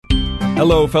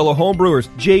Hello, fellow homebrewers.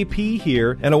 JP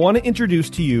here, and I want to introduce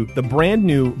to you the brand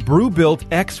new Brew-Built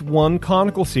X1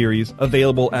 Conical Series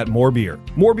available at More Beer.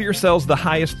 More Beer sells the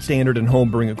highest standard in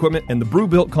homebrewing equipment, and the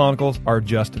Brew-Built Conicals are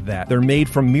just that. They're made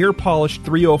from mirror-polished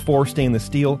 304 stainless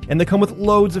steel, and they come with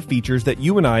loads of features that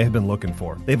you and I have been looking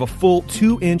for. They have a full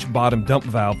 2-inch bottom dump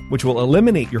valve, which will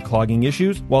eliminate your clogging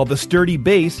issues, while the sturdy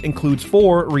base includes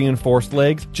 4 reinforced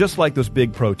legs, just like those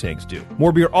big Pro tanks do.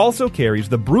 More Beer also carries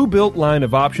the Brew-Built line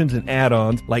of options and add-ons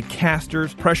like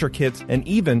casters, pressure kits, and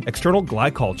even external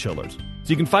glycol chillers. So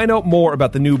you can find out more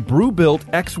about the new Brew-Built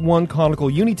X1 Conical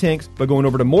Unitanks by going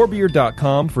over to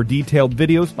morebeer.com for detailed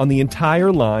videos on the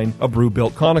entire line of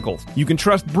Brew-Built Conicals. You can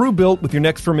trust Brew-Built with your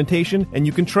next fermentation, and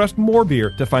you can trust More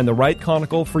Beer to find the right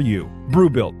conical for you.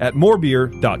 Brew-Built at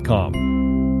morebeer.com.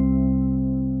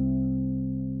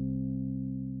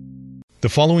 The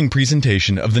following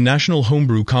presentation of the National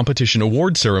Homebrew Competition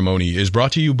Award Ceremony is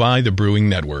brought to you by the Brewing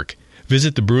Network.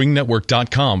 Visit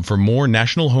thebrewingnetwork.com for more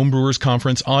National Homebrewers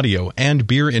Conference audio and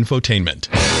beer infotainment.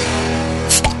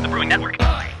 The Brewing Network.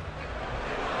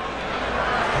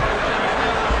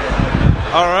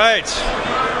 All right.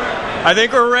 I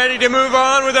think we're ready to move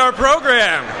on with our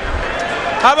program.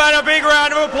 How about a big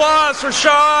round of applause for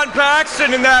Sean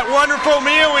Paxton and that wonderful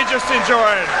meal we just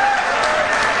enjoyed?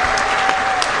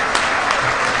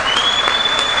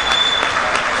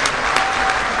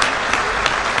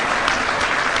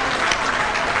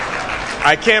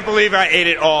 I can't believe I ate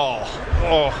it all.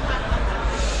 Oh.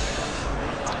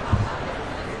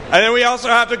 And then we also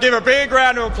have to give a big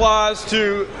round of applause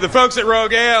to the folks at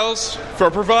Rogue Ales for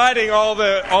providing all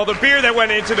the beer that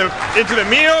went into the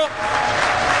meal,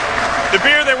 the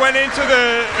beer that went into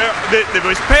that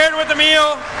was paired with the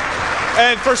meal,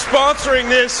 and for sponsoring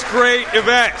this great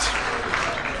event.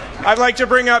 I'd like to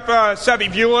bring up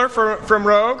Sebby Bueller from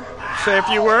Rogue. Say a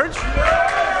few words.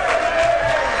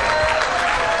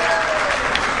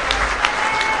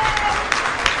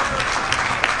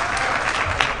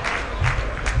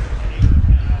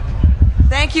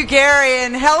 Thank you, Gary,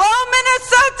 and hello,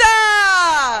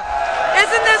 Minnesota!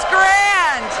 Isn't this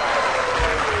grand?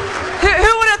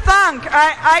 Who would have thunk?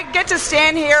 I get to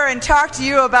stand here and talk to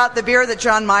you about the beer that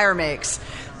John Meyer makes.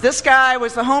 This guy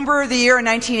was the Homebrewer of the Year in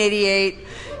 1988.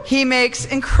 He makes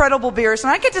incredible beers,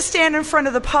 and I get to stand in front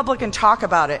of the public and talk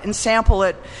about it and sample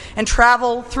it and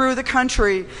travel through the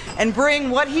country and bring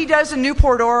what he does in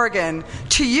Newport, Oregon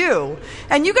to you.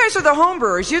 And you guys are the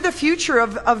homebrewers. You're the future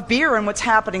of beer and what's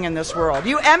happening in this world.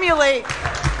 You emulate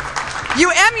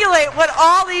what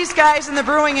all these guys in the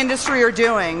brewing industry are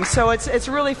doing. So it's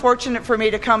really fortunate for me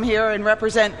to come here and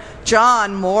represent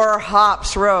John More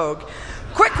Hops Rogue.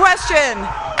 Quick question.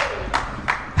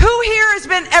 Who here has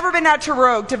ever been out to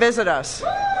Rogue to visit us?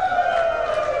 Y'all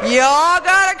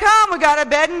gotta come. We got a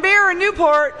bed and beer in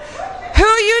Newport. Who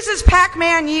uses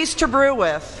Pac-Man yeast to brew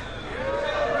with?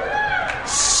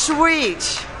 Sweet.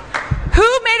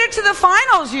 Who made it to the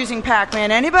finals using Pac-Man?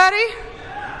 Anybody?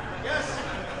 Yes.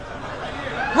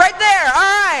 Right there.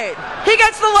 All right. He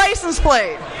gets the license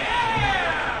plate.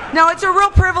 Now, it's a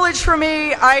real privilege for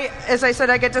me. As I said,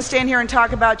 I get to stand here and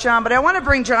talk about John, but I want to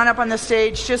bring John up on the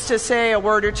stage just to say a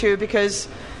word or two because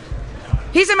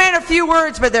he's a man of few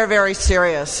words, but they're very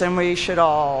serious, and we should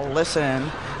all listen.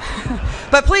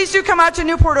 But please do come out to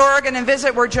Newport, Oregon, and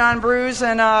visit where John brews,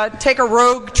 and take a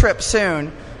Rogue trip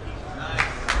soon.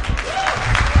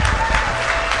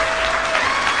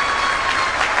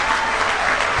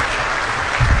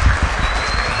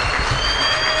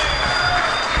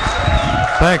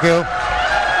 Thank you.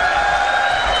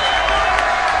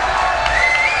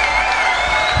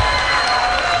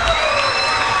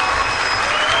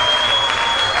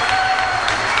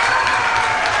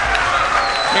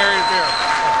 Carry your beer.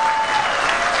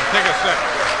 Take a sip.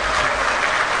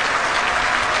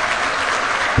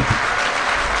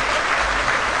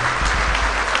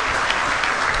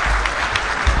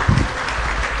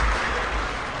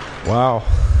 Wow.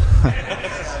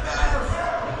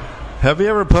 Have you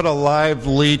ever put a live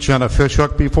leech on a fish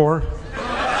hook before?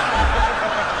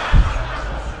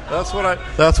 That's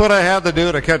what I had to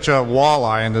do to catch a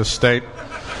walleye in this state.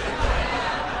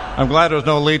 I'm glad there's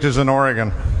no leeches in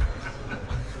Oregon.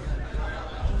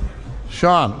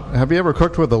 Sean, have you ever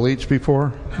cooked with a leech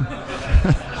before?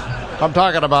 I'm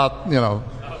talking about,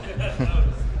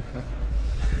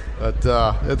 But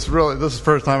this is the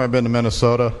first time I've been to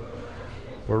Minnesota.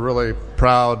 We're really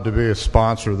proud to be a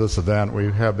sponsor of this event.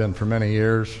 We have been for many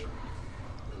years.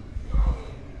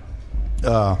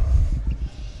 That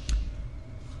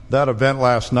event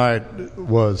last night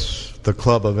the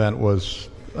club event was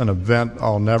an event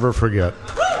I'll never forget.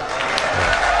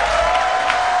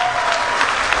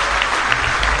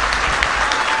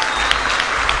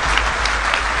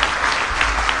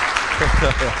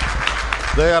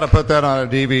 They ought to put that on a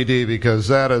DVD because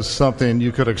that is something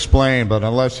you could explain, but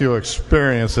unless you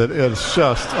experience it, it's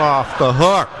just off the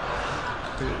hook.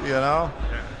 You know?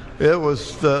 It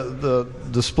was the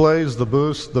displays, the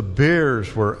booths, the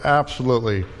beers were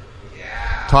absolutely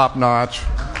top-notch.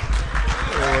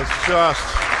 It was just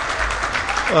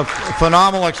a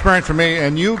phenomenal experience for me.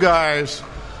 And you guys,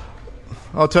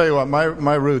 I'll tell you what, my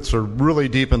roots are really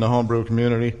deep in the homebrew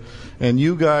community. And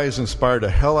you guys inspired the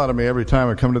hell out of me every time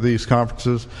I come to these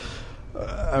conferences.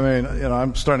 I mean, you know,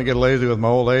 I'm starting to get lazy with my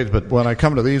old age, but when I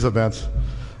come to these events,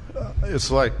 it's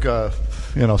like, you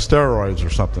know, steroids or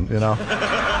something, you know.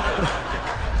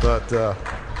 But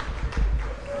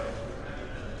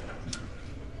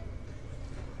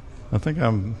I think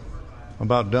I'm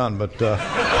about done. But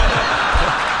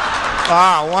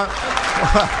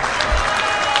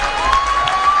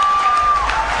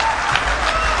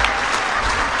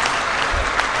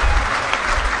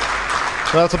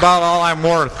that's about all I'm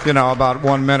worth, you know, about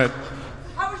 1 minute.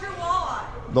 How was your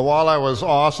walleye? The walleye was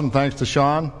awesome, thanks to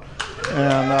Sean.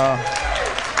 And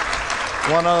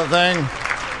one other thing,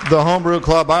 the homebrew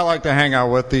club I like to hang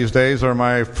out with these days are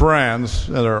my friends.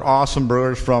 They're awesome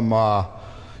brewers from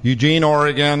Eugene,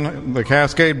 Oregon, the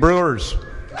Cascade Brewers.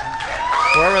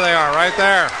 Wherever they are, right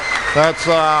there. That's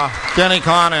Kenny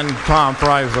Kahn and Tom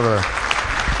Fries over there.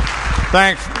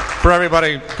 Thanks for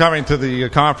everybody coming to the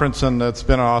conference, and it's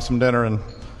been an awesome dinner, and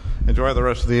enjoy the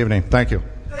rest of the evening. Thank you.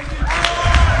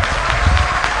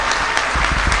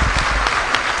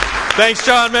 Thanks,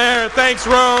 John Mayer. Thanks,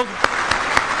 Rogue.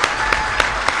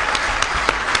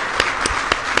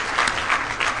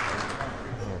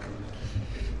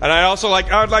 And I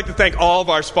would like to thank all of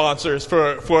our sponsors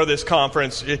for this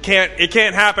conference. It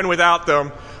can't happen without them.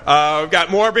 We've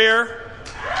got More Beer,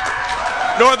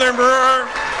 Northern Brewer,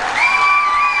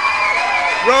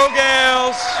 Rogue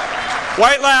Ales,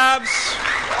 White Labs,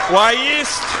 Y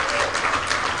East,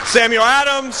 Samuel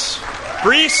Adams,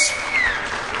 Brees,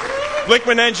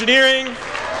 Blickman Engineering,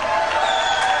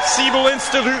 Siebel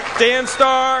Institute, Dan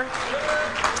Starr,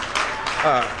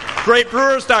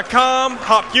 GreatBrewers.com,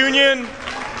 Hop Union,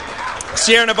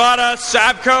 Sierra Nevada,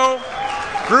 Sabco,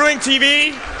 Brewing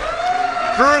TV,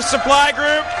 Brewers Supply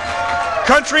Group,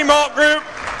 Country Malt Group,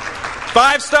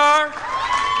 5 Star,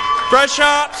 Fresh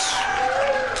Hops,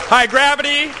 High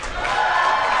Gravity,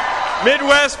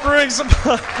 Midwest Brewing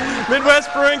Supply,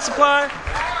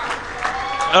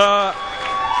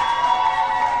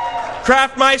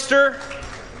 Craftmeister,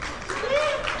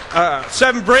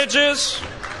 Seven Bridges,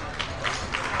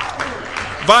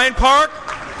 Vine Park,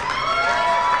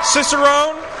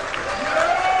 Cicerone,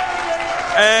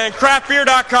 and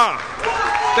craftbeer.com.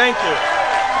 Thank you.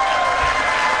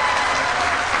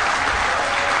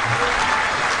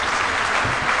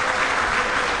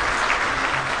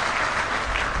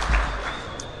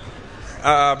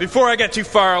 Before I get too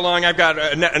far along, I've got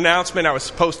an announcement I was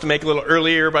supposed to make a little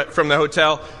earlier, but from the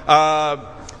hotel.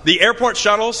 The airport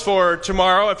shuttles for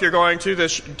tomorrow, if you're going to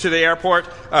the airport,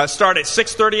 start at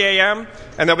 6:30 a.m.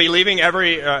 and they'll be leaving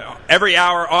every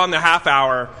hour on the half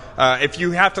hour. If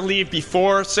you have to leave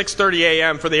before 6:30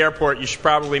 a.m. for the airport, you should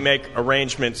probably make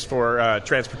arrangements for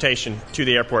transportation to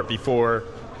the airport before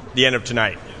the end of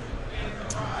tonight.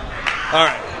 All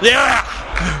right,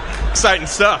 yeah, exciting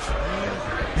stuff.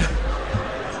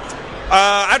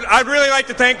 I'd really like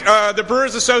to thank the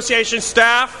Brewers Association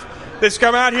staff that's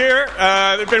come out here.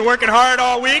 They've been working hard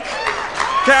all week.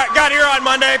 Got here on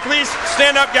Monday. Please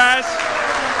stand up, guys.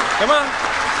 Come on.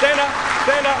 Stand up.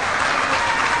 Stand up.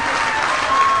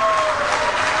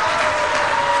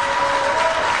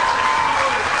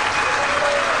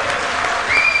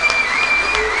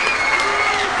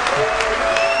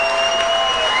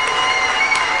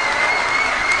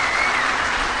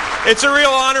 It's a real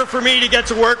honor for me to get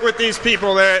to work with these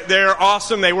people. They're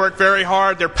awesome. They work very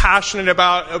hard. They're passionate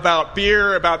about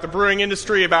beer, about the brewing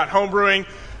industry, about home brewing.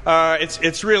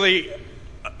 It's really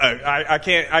I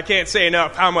can't say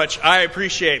enough how much I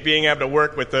appreciate being able to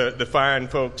work with the fine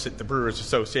folks at the Brewers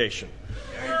Association.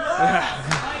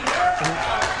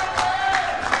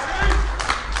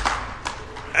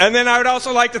 And then I would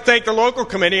also like to thank the local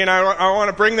committee, and I want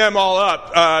to bring them all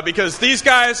up because these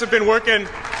guys have been working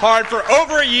hard for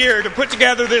over a year to put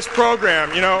together this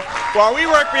program. You know, while we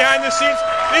work behind the scenes,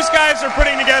 these guys are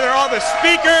putting together all the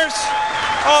speakers,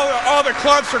 all the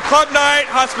clubs for club night,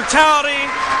 hospitality,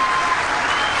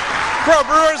 pro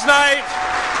brewers night,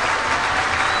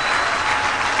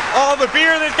 all the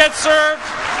beer that gets served.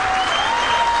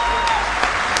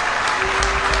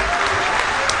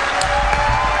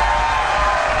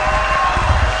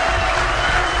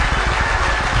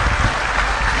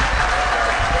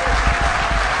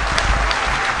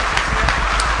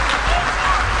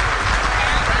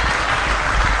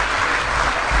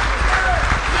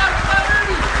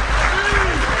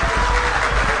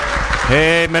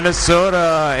 Hey,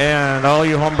 Minnesota and all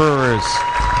you homebrewers.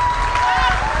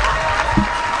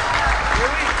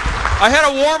 I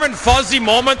had a warm and fuzzy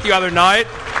moment the other night.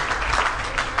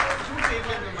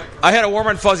 At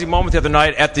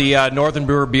the Northern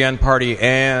Brewer BN party,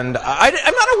 and I'm not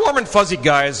a warm and fuzzy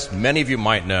guy, as many of you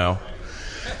might know.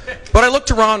 But I looked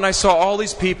around and I saw all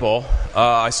these people.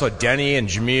 I saw Denny and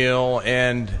Jamil,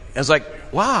 and I was like,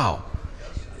 wow,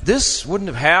 this wouldn't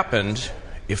have happened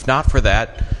if not for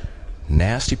that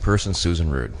nasty person,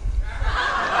 Susan Rude.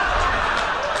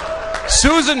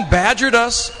 Susan badgered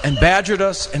us and badgered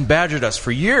us and badgered us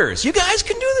for years. You guys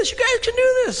can do this. You guys can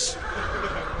do this.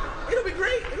 It'll be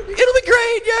great. It'll be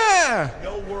great, yeah.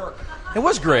 No work. It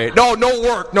was great. No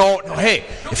work. No. Hey,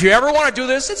 if you ever want to do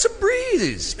this, it's a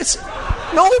breeze. It's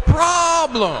no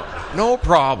problem. No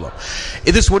problem.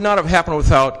 This would not have happened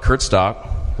without Kurt Stock,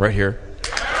 right here.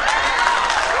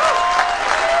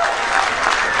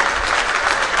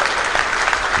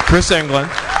 Chris Englund.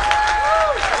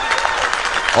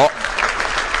 Oh.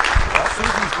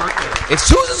 It's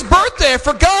Susan's birthday. I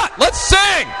forgot. Let's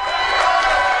sing.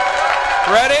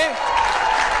 Ready?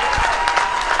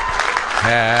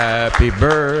 Happy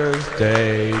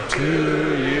birthday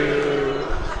to you.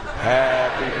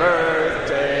 Happy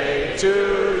birthday to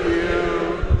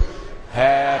you.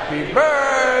 Happy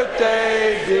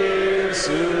birthday, dear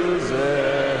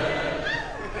Susan.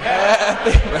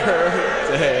 Happy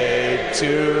birthday to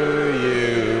you.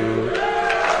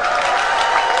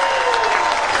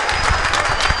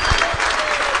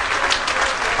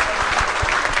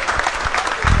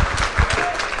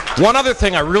 One other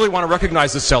thing, I really want to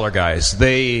recognize the cellar guys.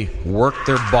 They work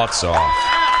their butts off.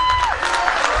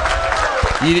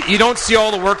 You don't see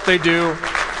all the work they do.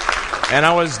 And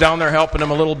I was down there helping them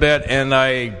a little bit, and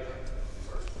I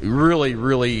really,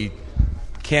 really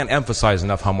can't emphasize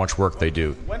enough how much work they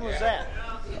do. When was that?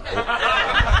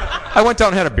 I went down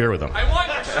and had a beer with them. I want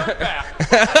your shirt back.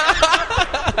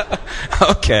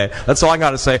 Okay, that's all I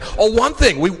got to say. Oh, one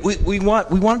thing. We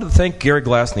wanted to thank Gary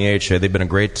Glass and the AHA. They've been a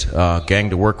great gang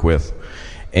to work with.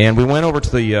 And we went over to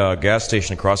the gas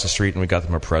station across the street, and we got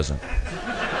them a present.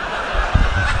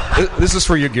 This is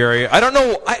for you, Gary. I don't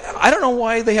know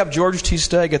why they have George T.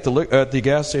 Stagg at the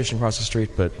gas station across the street,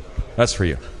 but that's for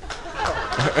you.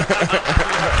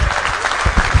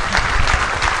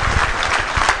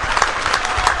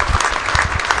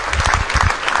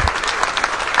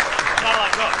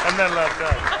 I'm not allowed to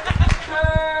talk.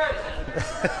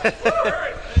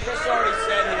 Chris already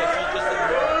said he just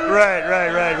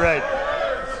Right.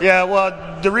 Yeah,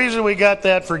 well, the reason we got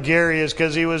that for Gary is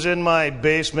because he was in my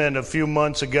basement a few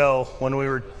months ago when we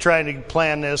were trying to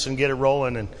plan this and get it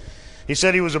rolling, and he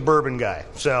said he was a bourbon guy.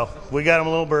 So we got him a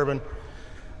little bourbon.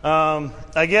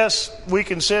 I guess we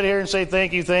can sit here and say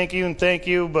thank you, and thank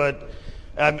you, but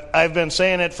I've been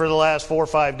saying it for the last 4 or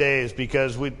 5 days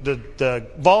because the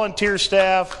volunteer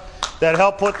staff that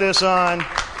helped put this on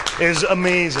is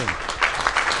amazing.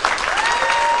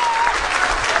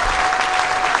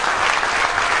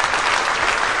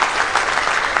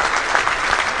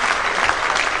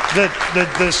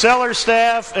 The cellar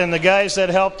staff and the guys that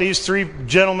helped these 3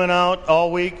 gentlemen out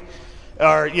all week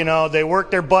are, they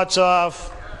work their butts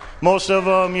off. Most of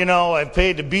them, I've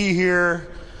paid to be here,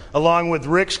 along with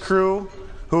Rick's crew,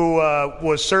 who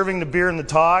was serving the beer in the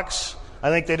talks. I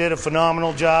think they did a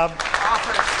phenomenal job.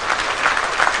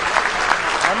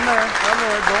 I'm there.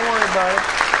 Don't worry about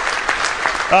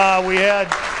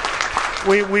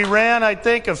it. We ran, I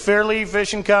think, a fairly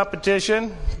efficient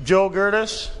competition. Joe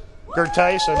Gertice, I'm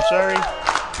sorry,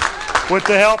 with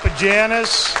the help of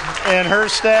Janice and her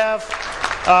staff.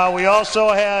 We also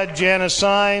had Janice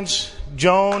Sines,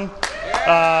 Joan,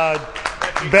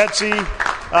 Betsy,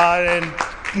 and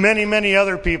many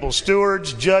other people,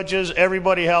 stewards, judges,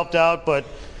 everybody helped out. But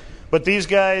these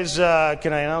guys,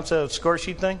 can I announce a score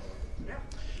sheet thing?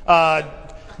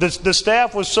 The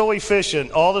staff was so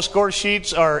efficient. All the score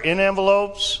sheets are in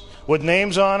envelopes with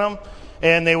names on them,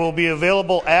 and they will be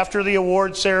available after the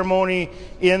award ceremony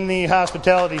in the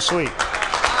hospitality suite.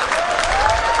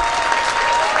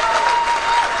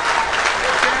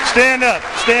 Stand up.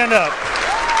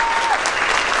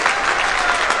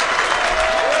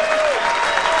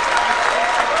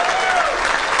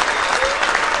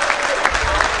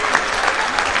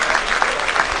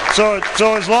 So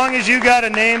as long as you got a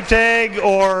name tag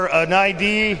or an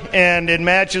ID and it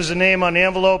matches the name on the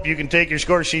envelope, you can take your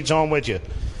score sheets home with you.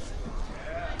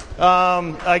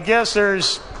 I guess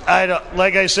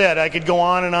like I said, I could go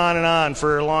on and on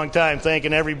for a long time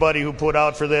thanking everybody who put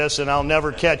out for this, and I'll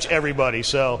never catch everybody.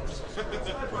 So,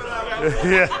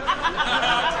 yeah,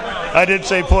 I did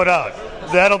say put out.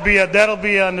 That'll be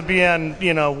on the BN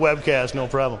webcast, no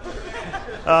problem.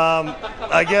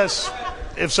 I guess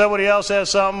if somebody else has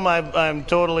something, I'm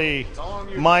totally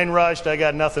mind rushed. I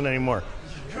got nothing anymore.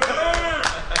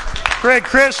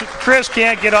 Chris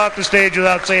can't get off the stage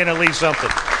without saying at least something.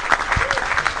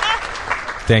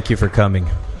 Thank you for coming.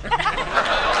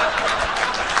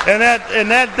 And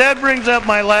that brings up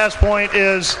my last point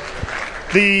is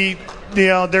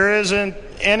there isn't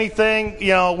anything,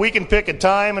 we can pick a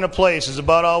time and a place is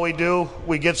about all we do.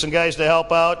 We get some guys to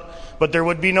help out, but there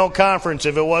would be no conference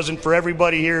if it wasn't for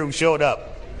everybody here who showed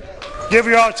up. Give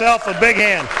yourself a big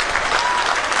hand.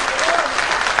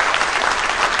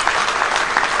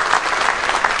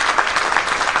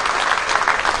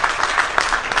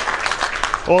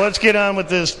 Well, let's get on with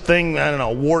this thing,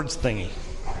 awards thingy.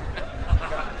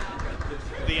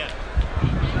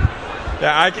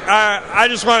 Yeah, I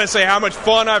just want to say how much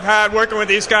fun I've had working with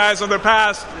these guys over the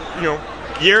past,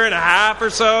 year and a half or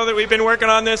so that we've been working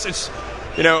on this.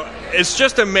 It's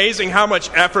just amazing how much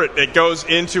effort it goes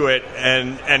into it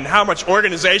and how much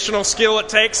organizational skill it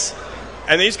takes.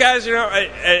 And these guys,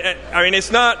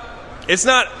 it's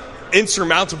not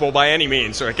insurmountable by any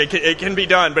means. It can be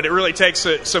done, but it really takes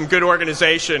some good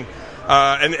organization.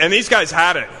 And these guys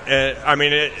had it.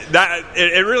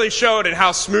 It really showed in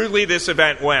how smoothly this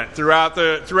event went throughout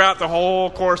the whole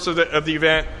course of the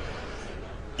event.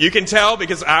 You can tell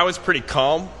because I was pretty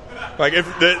calm. Like if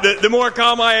the more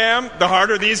calm I am, the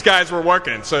harder these guys were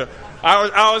working. So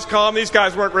I was calm. These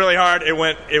guys worked really hard. It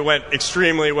went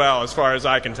extremely well as far as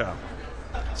I can tell.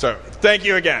 So thank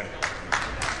you again.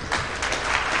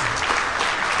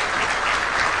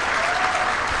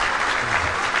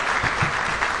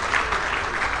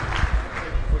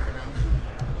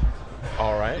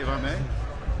 All right. If I may.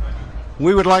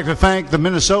 We would like to thank the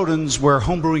Minnesotans where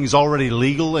homebrewing is already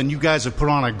legal, and you guys have put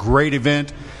on a great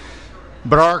event.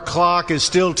 But our clock is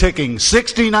still ticking.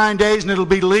 69 days and it'll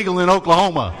be legal in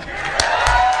Oklahoma.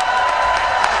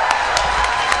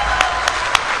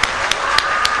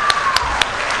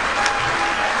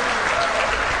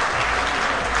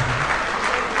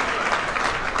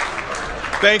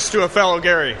 Thanks to a fellow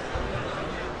Gary.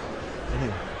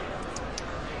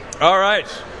 All right.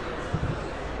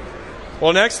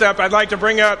 Well, next up, I'd like to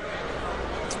bring up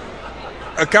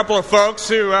a couple of folks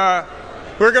who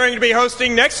we're going to be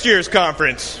hosting next year's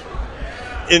conference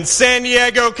in San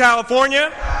Diego,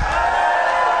 California.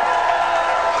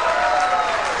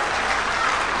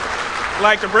 I'd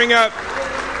like to bring up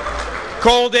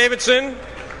Cole Davidson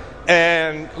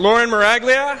and Lauren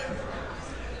Maraglia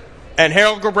and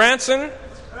Harold Gabranson.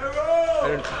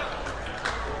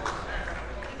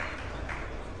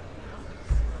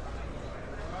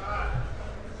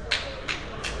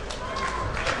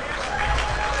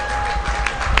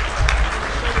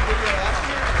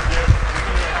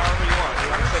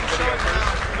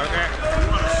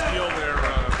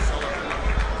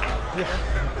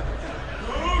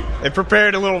 They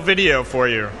prepared a little video for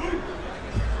you.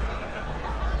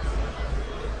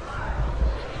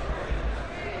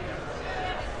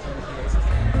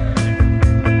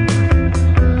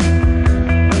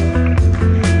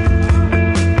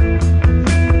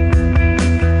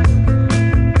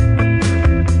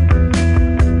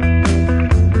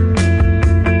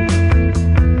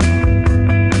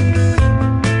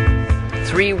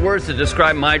 Three words to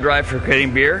describe my drive for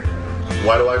creating beer.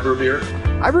 Why do I brew beer?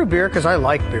 I brew beer because I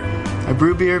like beer. I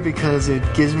brew beer because it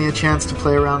gives me a chance to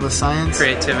play around with science,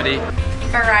 creativity,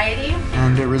 variety,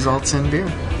 and it results in beer.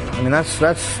 I mean, that's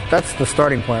the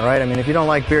starting point, right? I mean, if you don't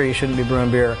like beer, you shouldn't be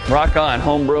brewing beer. Rock on,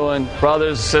 home brewing,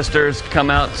 brothers, sisters, come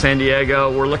out San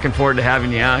Diego. We're looking forward to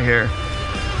having you out here.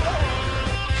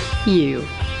 You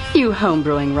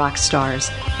homebrewing rock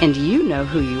stars, and you know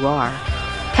who you are.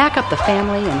 Pack up the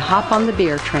family and hop on the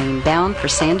beer train bound for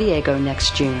San Diego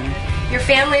next June. Your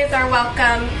families are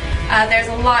welcome. There's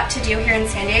a lot to do here in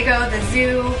San Diego. The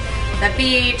zoo, the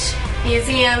beach,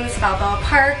 museums, Balboa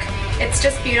Park. It's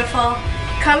just beautiful.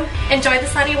 Come enjoy the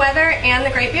sunny weather and the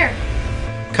great beer.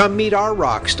 Come meet our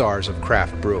rock stars of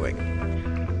craft brewing.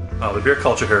 The beer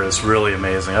culture here is really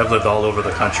amazing. I've lived all over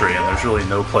the country, and there's really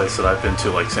no place that I've been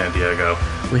to like San Diego.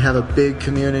 We have a big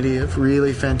community of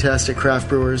really fantastic craft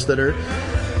brewers that are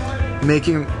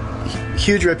making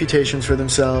huge reputations for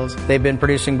themselves. They've been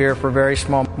producing beer for a very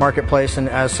small marketplace, and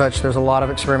as such, there's a lot of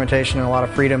experimentation and a lot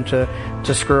of freedom to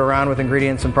screw around with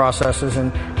ingredients and processes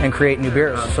and create new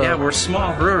beers. So. Yeah, we're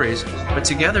small breweries, but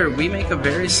together we make a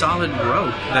very solid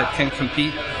road that can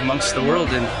compete amongst the world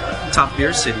in top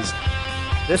beer cities.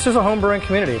 This is a homebrewing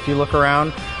community. If you look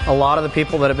around, a lot of the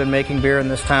people that have been making beer in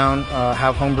this town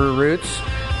have homebrew roots.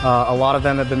 A lot of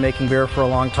them have been making beer for a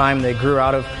long time. They grew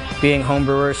out of being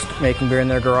homebrewers, making beer in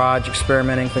their garage,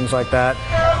 experimenting, things like that.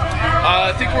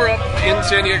 I think we're up in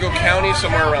San Diego County,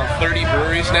 somewhere around 30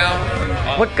 breweries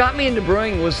now. What got me into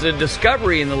brewing was the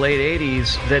discovery in the late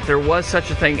 80s that there was such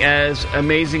a thing as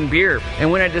amazing beer.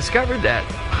 And when I discovered that,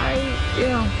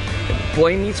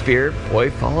 boy meets beer,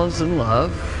 boy falls in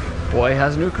love, boy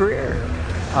has a new career.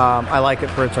 I like it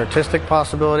for its artistic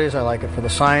possibilities. I like it for the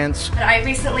science. I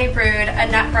recently brewed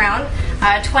a nut brown,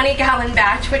 a 20-gallon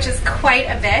batch, which is quite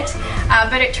a bit,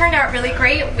 but it turned out really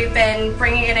great. We've been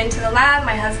bringing it into the lab.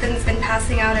 My husband's been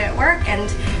passing out it at work, and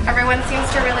everyone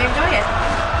seems to really enjoy it.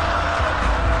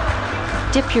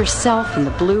 Dip yourself in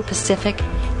the blue Pacific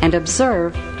and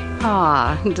observe,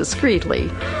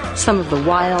 discreetly, some of the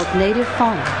wild native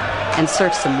fauna and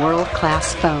surf some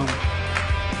world-class foam.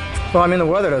 Well, the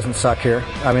weather doesn't suck here.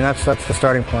 That's the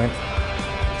starting point.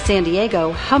 San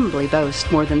Diego humbly boasts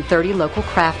more than 30 local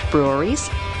craft breweries,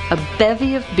 a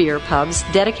bevy of beer pubs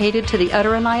dedicated to the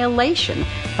utter annihilation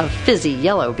of fizzy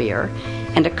yellow beer,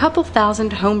 and a couple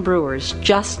thousand home brewers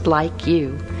just like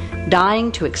you, dying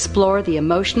to explore the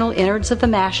emotional innards of the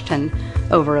mash tun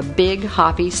over a big,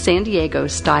 hoppy San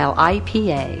Diego-style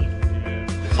IPA.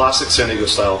 Classic San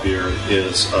Diego-style beer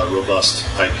is a robust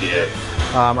IPA.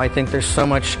 I think there's so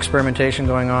much experimentation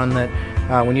going on that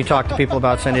when you talk to people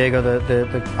about San Diego,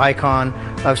 the icon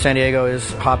of San Diego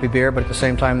is hoppy beer, but at the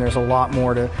same time there's a lot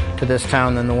more to this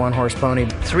town than the one-horse pony.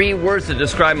 3 words that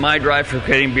describe my drive for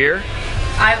creating beer?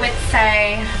 I would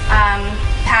say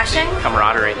passion.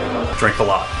 Camaraderie. Drink a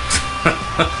lot.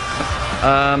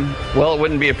 Well, it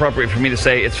wouldn't be appropriate for me to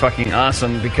say it's fucking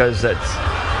awesome because that's...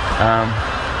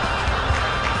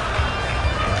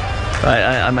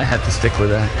 I might have to stick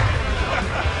with that.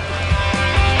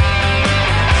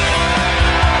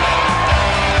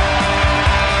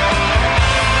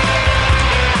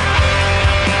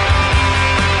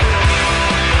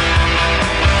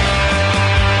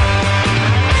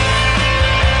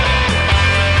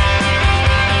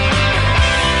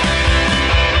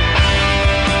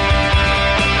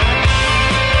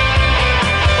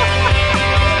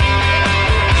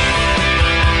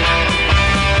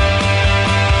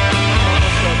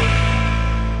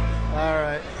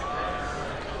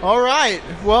 All right.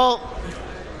 Well,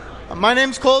 my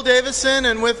name's Cole Davison,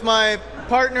 and with my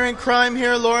partner in crime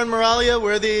here, Lauren Moralia,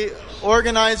 we're the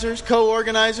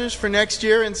co-organizers for next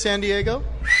year in San Diego.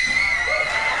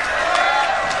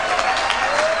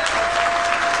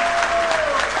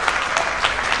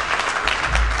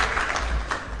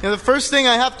 The first thing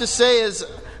I have to say is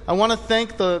I want to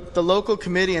thank the local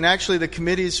committee, and actually the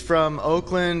committees from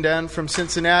Oakland and from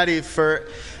Cincinnati, for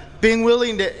being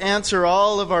willing to answer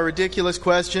all of our ridiculous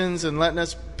questions and letting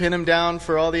us pin them down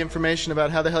for all the information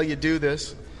about how the hell you do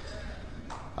this.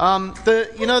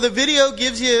 The video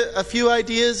gives you a few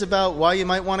ideas about why you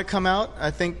might want to come out. I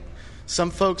think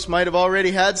some folks might have already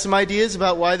had some ideas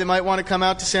about why they might want to come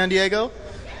out to San Diego.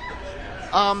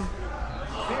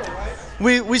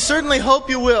 We certainly hope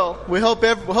you will. We hope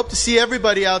to see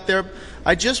everybody out there.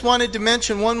 I just wanted to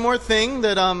mention one more thing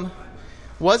that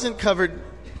wasn't covered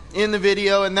in the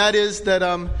video, and that is that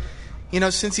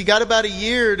since you got about a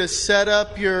year to set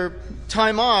up your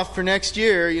time off for next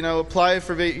year, apply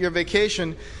for your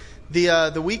vacation,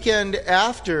 the weekend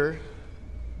after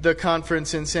the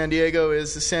conference in San Diego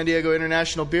is the San Diego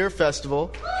International Beer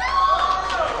Festival.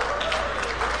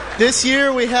 This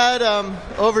year we had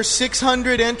over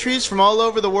 600 entries from all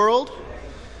over the world.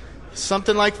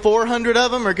 Something like 400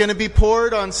 of them are going to be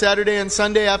poured on Saturday and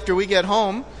Sunday after we get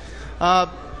home.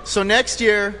 So next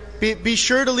year, be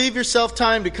sure to leave yourself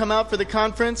time to come out for the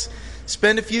conference,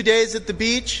 spend a few days at the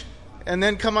beach, and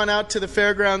then come on out to the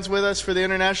fairgrounds with us for the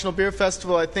International Beer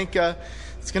Festival. I think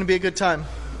it's going to be a good time.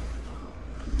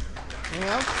 Anything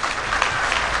else?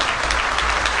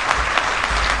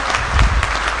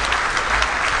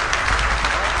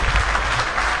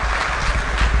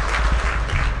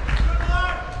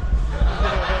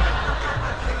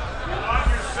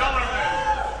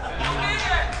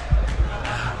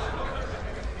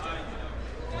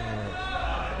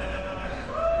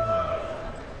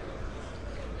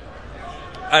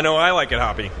 I know I like it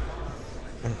hoppy.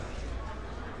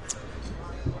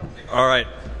 All right.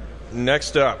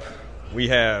 Next up, we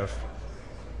have...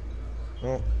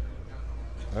 Well,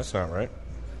 that's not right.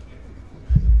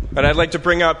 But I'd like to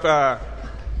bring up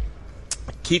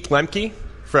Keith Lemke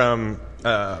from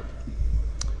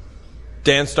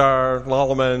Danstar,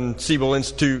 Lallemand, Siebel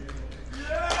Institute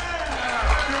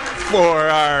for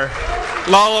our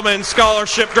Lallemand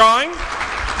Scholarship Drawing.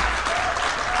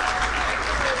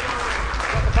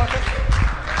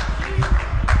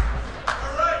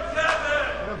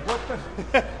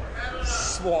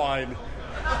 Swine.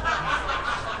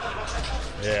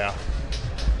 Yeah.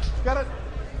 Got it.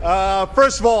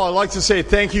 First of all, I'd like to say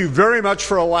thank you very much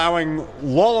for allowing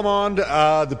Lallemand,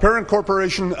 the parent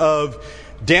corporation of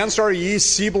Danstar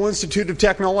Yeast, Siebel Institute of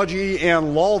Technology,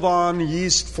 and Lalvan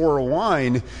Yeast for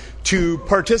Wine to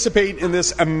participate in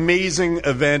this amazing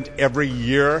event every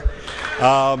year.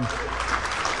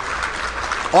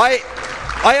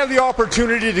 I have the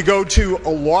opportunity to go to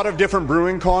a lot of different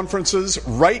brewing conferences.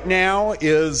 Right now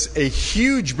is a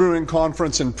huge brewing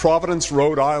conference in Providence,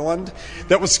 Rhode Island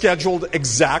that was scheduled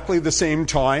exactly the same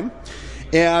time.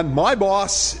 And my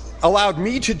boss allowed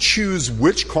me to choose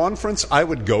which conference I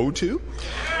would go to.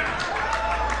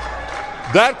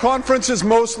 That conference is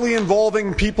mostly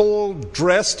involving people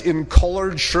dressed in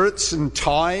colored shirts and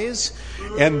ties.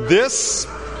 And this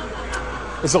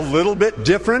is a little bit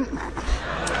different.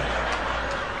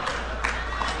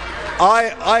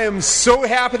 I am so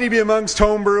happy to be amongst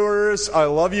homebrewers. I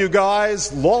love you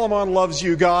guys. Lallemand loves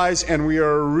you guys, and we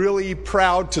are really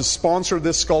proud to sponsor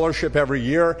this scholarship every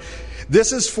year.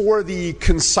 This is for the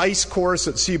Concise course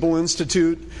at Siebel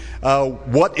Institute,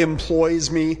 What Employs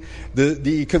Me.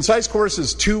 The Concise course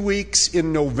is 2 weeks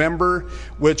in November,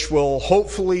 which will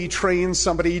hopefully train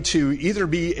somebody to either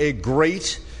be a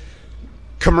great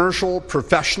commercial,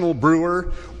 professional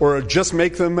brewer, or just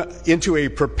make them into a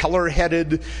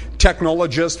propeller-headed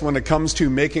technologist when it comes to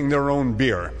making their own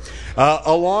beer.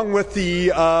 Along with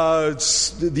the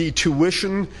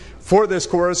tuition for this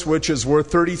course, which is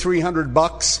worth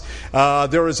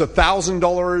 $3,300, there is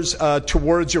 $1,000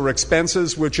 towards your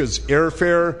expenses, which is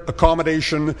airfare,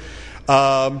 accommodation,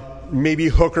 maybe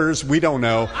hookers, we don't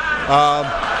know.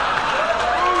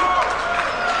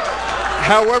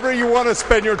 However you want to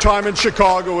spend your time in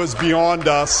Chicago is beyond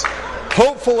us.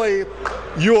 Hopefully,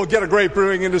 you will get a great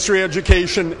brewing industry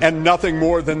education and nothing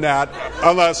more than that,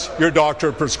 unless your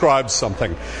doctor prescribes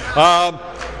something.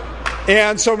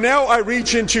 And so now I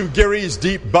reach into Gary's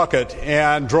deep bucket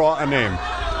and draw a name.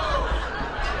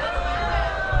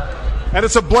 And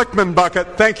it's a Blickman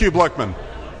bucket. Thank you, Blickman.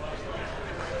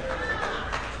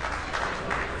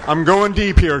 I'm going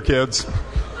deep here, kids.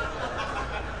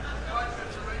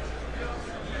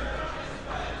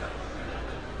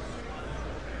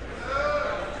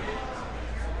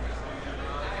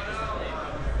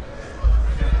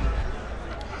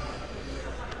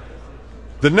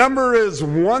 The number is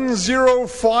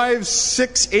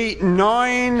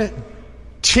 105689,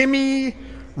 Timmy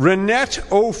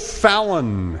Renette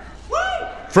O'Fallon.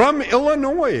 From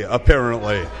Illinois,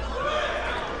 apparently.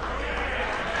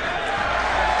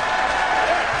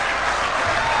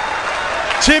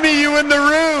 Timmy, you in the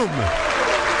room?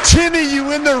 Timmy,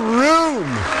 you in the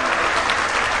room?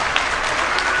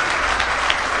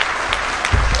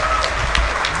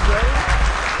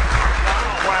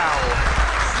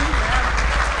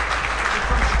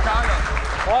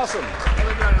 Awesome.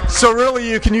 So really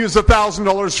you can use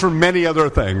 $1,000 for many other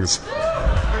things.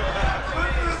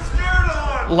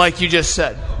 Like you just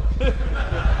said.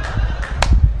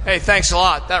 Hey, thanks a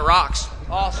lot. That rocks.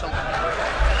 Awesome.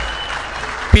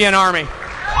 Be an Army.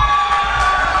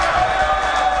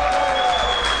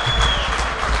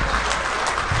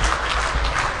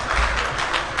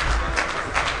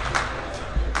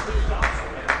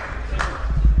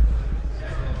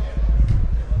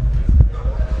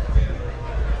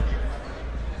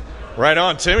 Right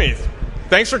on, Timmy.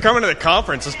 Thanks for coming to the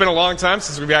conference. It's been a long time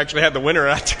since we've actually had the winner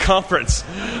at the conference.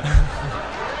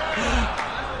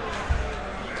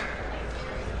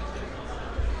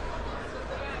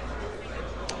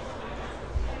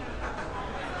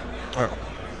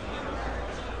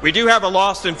 We do have a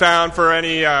lost and found for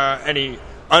any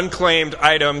unclaimed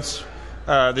items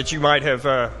that you might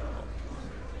have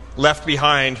left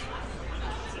behind.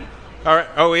 All right.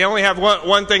 Oh, we only have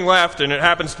one thing left, and it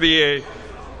happens to be a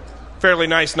fairly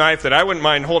nice knife that I wouldn't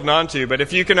mind holding on to, but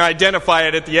if you can identify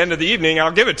it at the end of the evening,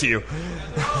 I'll give it to you.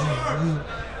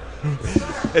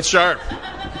 It's sharp.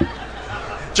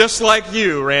 Just like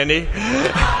you, Randy.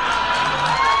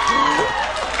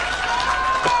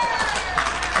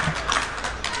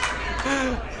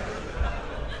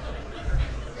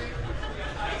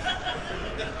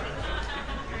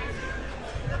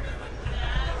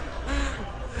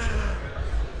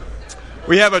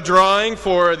 We have a drawing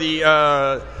for the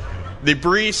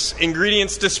Brees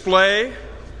ingredients display.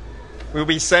 We'll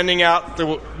be sending out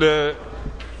the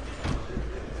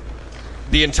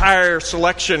entire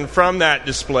selection from that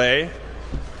display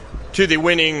to the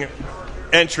winning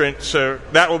entrant. So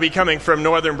that will be coming from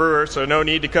Northern Brewer, so no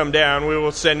need to come down. We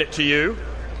will send it to you.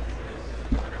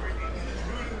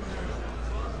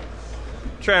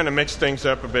 Trying to mix things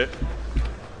up a bit.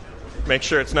 Make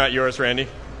sure it's not yours, Randy.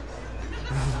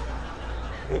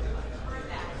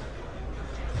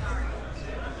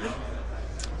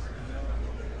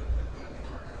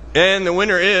 And the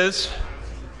winner is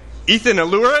Ethan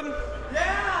Alurin.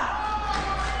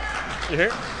 You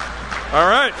here? All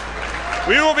right.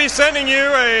 We will be sending you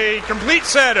a complete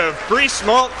set of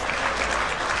pre-smoked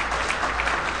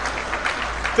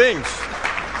things.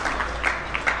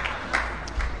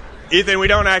 Ethan, we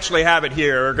don't actually have it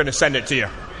here. We're going to send it to you.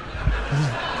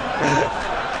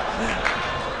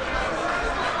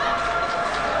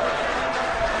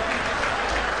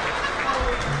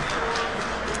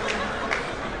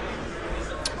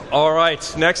 All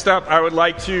right. Next up, I would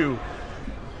like to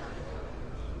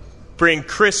bring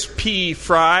Chris P.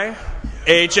 Fry,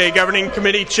 AHA Governing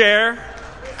Committee Chair,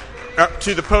 up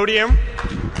to the podium.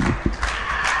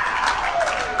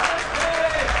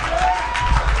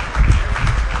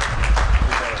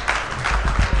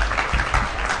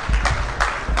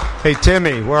 Hey,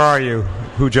 Timmy, where are you?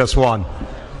 Who just won?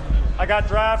 I got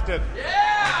drafted.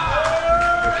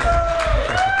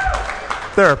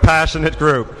 They're a passionate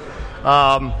group.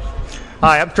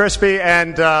 Hi, I'm Crispy,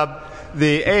 and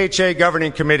the AHA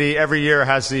Governing Committee every year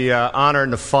has the honor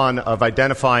and the fun of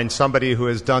identifying somebody who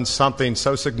has done something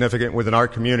so significant within our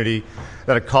community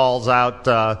that it calls out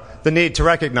the need to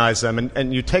recognize them.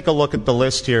 And you take a look at the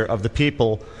list here of the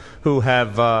people who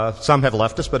have, some have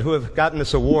left us, but who have gotten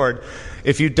this award.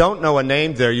 If you don't know a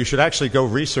name there, you should actually go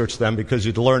research them because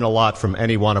you'd learn a lot from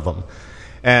any one of them.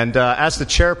 And as the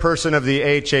chairperson of the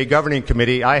AHA Governing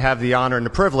Committee, I have the honor and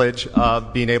the privilege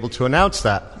of being able to announce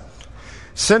that.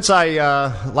 Since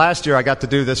last year I got to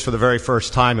do this for the very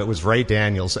first time, it was Ray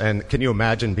Daniels. And can you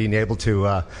imagine being able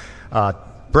to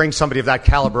bring somebody of that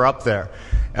caliber up there?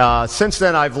 Since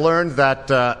then, I've learned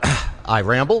that I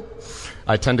ramble,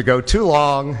 I tend to go too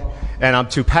long, and I'm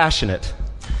too passionate.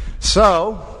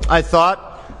 So I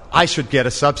thought I should get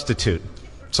a substitute.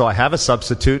 So I have a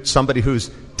substitute, somebody who's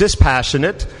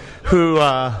dispassionate, who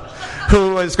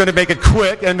is going to make it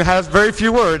quick and has very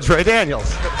few words, Ray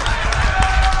Daniels.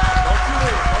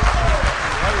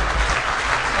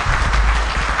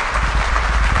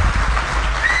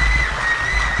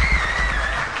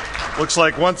 Looks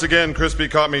like once again Crispy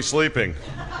caught me sleeping.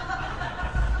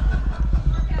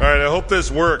 All right, I hope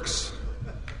this works.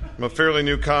 I'm a fairly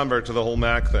new convert to the whole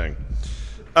Mac thing.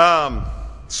 And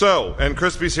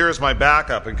Crispy's here as my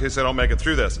backup in case I don't make it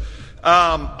through this.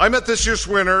 I met this year's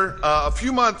winner a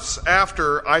few months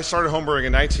after I started homebrewing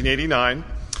in 1989,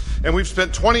 and we've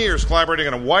spent 20 years collaborating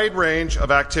on a wide range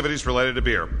of activities related to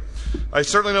beer. I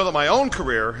certainly know that my own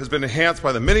career has been enhanced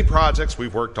by the many projects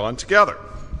we've worked on together.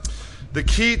 The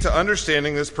key to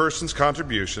understanding this person's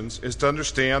contributions is to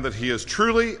understand that he is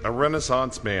truly a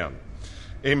Renaissance man.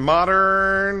 A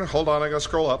modern... Hold on, I gotta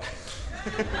scroll up.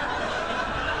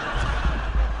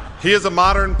 He is a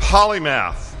modern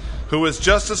polymath who is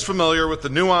just as familiar with the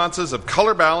nuances of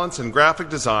color balance and graphic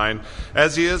design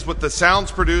as he is with the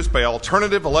sounds produced by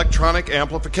alternative electronic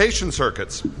amplification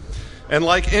circuits. And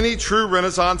like any true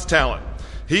Renaissance talent,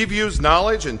 he views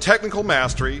knowledge and technical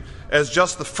mastery as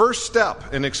just the first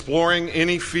step in exploring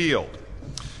any field.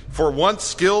 For once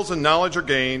skills and knowledge are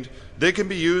gained, they can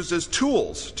be used as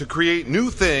tools to create new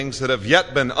things that have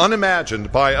yet been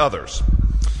unimagined by others.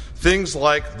 Things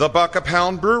like the Buck a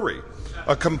Pound Brewery,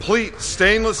 a complete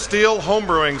stainless steel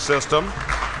homebrewing system.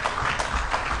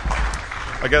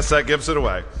 I guess that gives it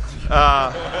away.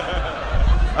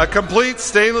 A complete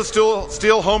stainless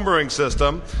steel homebrewing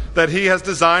system that he has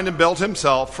designed and built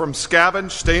himself from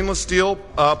scavenged stainless steel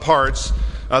parts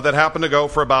that happen to go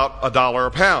for about $1 a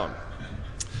pound.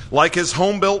 Like his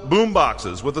home-built boom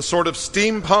boxes with a sort of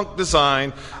steampunk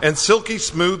design and silky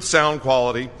smooth sound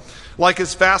quality. Like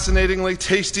his fascinatingly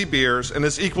tasty beers and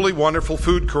his equally wonderful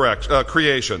food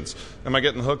creations. Am I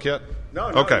getting the hook yet? No,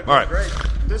 okay, all right. Great.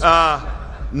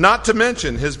 Not to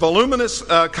mention his voluminous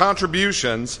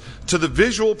contributions to the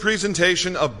visual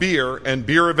presentation of beer and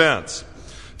beer events.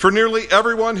 For nearly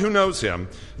everyone who knows him,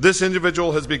 this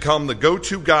individual has become the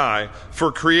go-to guy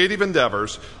for creative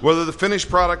endeavors, whether the finished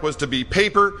product was to be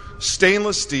paper,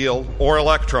 stainless steel, or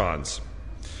electrons.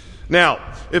 Now,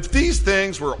 if these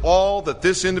things were all that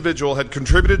this individual had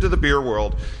contributed to the beer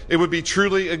world, it would be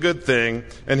truly a good thing,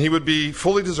 and he would be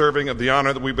fully deserving of the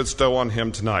honor that we bestow on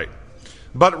him tonight.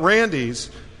 But Randy's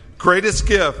greatest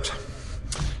gift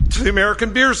to the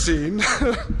American beer scene,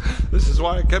 this is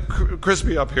why I kept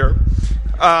Crispy up here,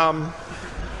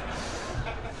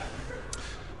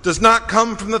 does not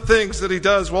come from the things that he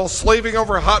does while slaving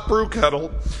over a hot brew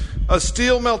kettle, a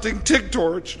steel melting TIG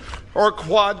torch, or a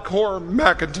quad core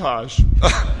Macintosh.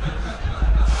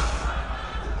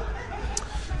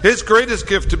 His greatest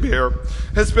gift to beer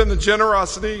has been the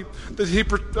generosity that he...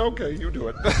 Okay, you do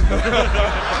it.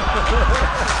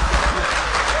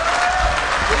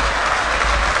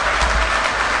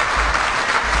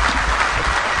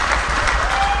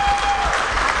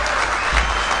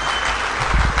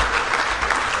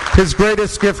 His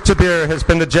greatest gift to beer has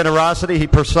been the generosity he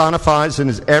personifies in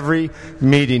his every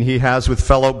meeting he has with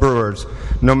fellow brewers,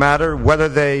 no matter whether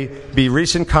they be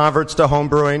recent converts to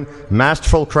homebrewing,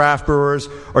 masterful craft brewers,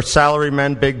 or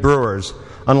salarymen big brewers.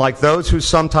 Unlike those who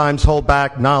sometimes hold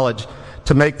back knowledge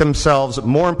to make themselves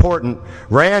more important,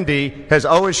 Randy has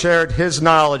always shared his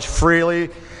knowledge freely,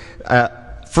 and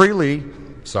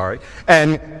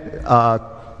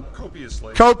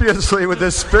copiously with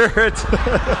his spirit.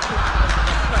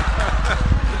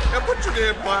 Put your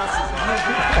damn glasses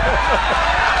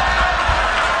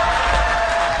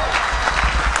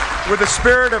on. With the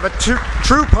spirit of a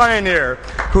true pioneer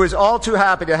who is all too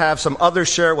happy to have some others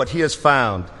share what he has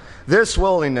found. This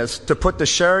willingness to put the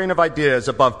sharing of ideas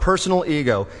above personal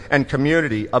ego and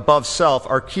community above self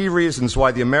are key reasons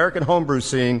why the American homebrew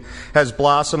scene has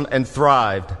blossomed and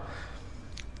thrived.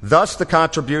 Thus, the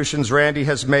contributions Randy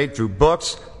has made through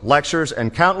books, lectures,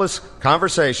 and countless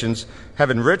conversations have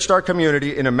enriched our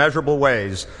community in immeasurable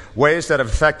ways, ways that have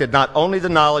affected not only the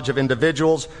knowledge of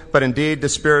individuals, but indeed the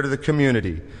spirit of the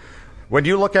community. When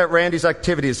you look at Randy's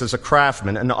activities as a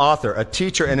craftsman, an author, a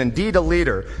teacher, and indeed a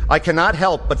leader, I cannot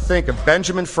help but think of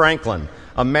Benjamin Franklin,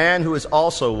 a man who is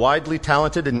also widely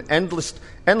talented and endless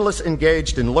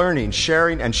engaged in learning,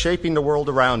 sharing, and shaping the world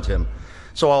around him.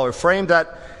 So I'll reframe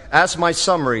that as my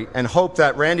summary and hope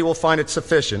that Randy will find it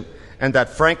sufficient and that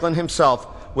Franklin himself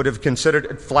would have considered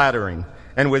it flattering.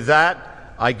 And with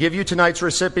that, I give you tonight's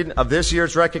recipient of this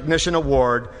year's recognition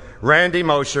award, Randy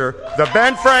Mosher, the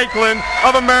Ben Franklin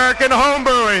of American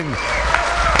homebrewing.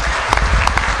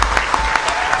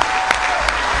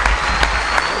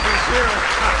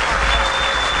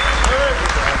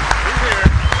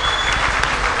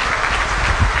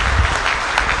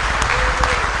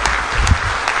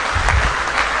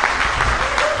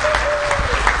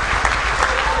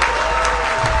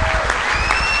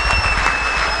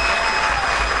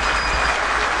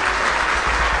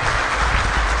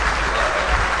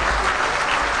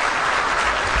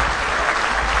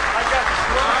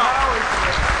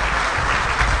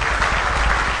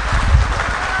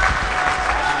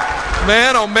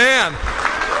 Man, oh man.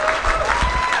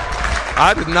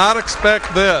 I did not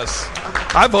expect this.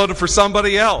 I voted for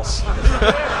somebody else. It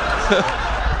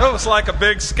was like a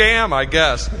big scam, I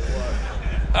guess.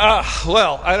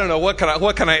 Well, I don't know. What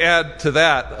can I add to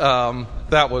that?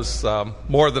 That was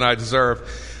more than I deserve.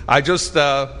 I just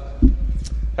have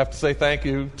to say thank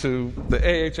you to the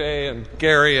AHA and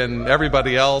Gary and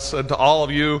everybody else, and to all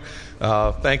of you.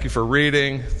 Thank you for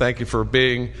reading. Thank you for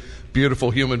being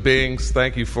beautiful human beings.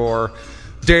 Thank you for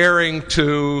daring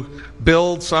to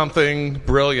build something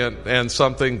brilliant and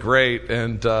something great.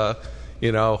 And where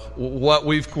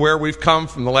we've come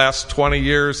from the last 20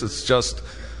 years, it's just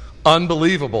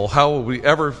unbelievable how we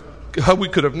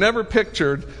could have never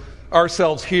pictured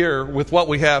ourselves here with what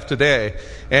we have today.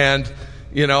 And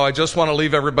I just want to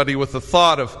leave everybody with the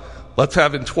thought of, let's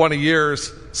have in 20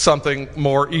 years something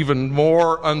even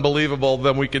more unbelievable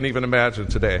than we can even imagine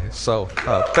today. So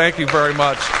thank you very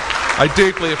much. I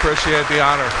deeply appreciate the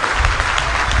honor.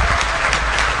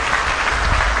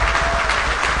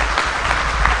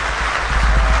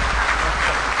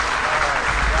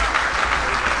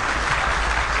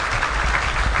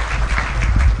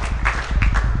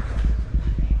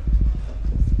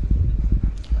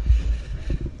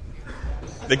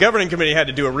 The governing committee had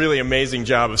to do a really amazing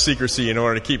job of secrecy in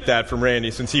order to keep that from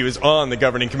Randy, since he was on the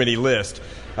governing committee list.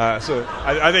 So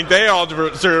I think they all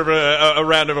deserve a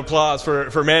round of applause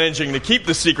for managing to keep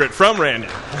the secret from Randy.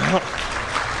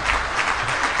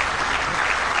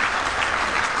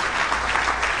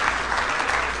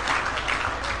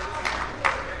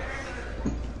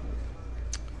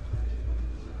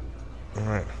 All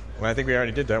right. Well, I think we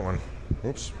already did that one.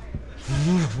 Oops.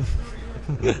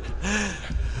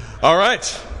 All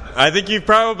right. I think you've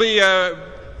probably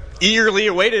eagerly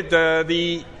awaited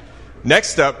the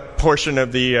next up portion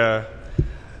of the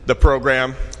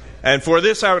program. And for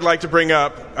this, I would like to bring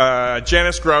up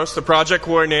Janice Gross, the project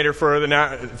coordinator for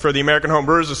the American Home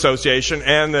Brewers Association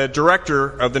and the director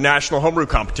of the National Homebrew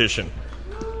Competition.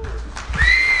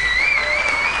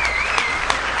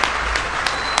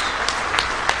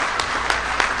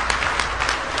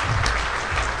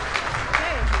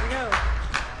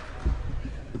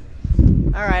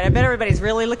 All right, I bet everybody's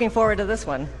really looking forward to this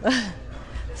one.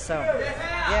 So,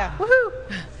 yeah, woohoo!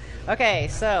 Okay,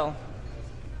 so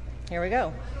here we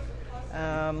go.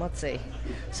 Let's see.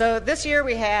 So this year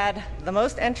we had the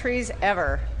most entries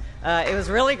ever. It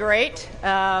was really great.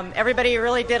 Everybody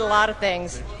really did a lot of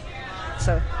things.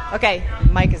 So, okay,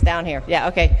 mic is down here. Yeah,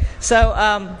 okay. So,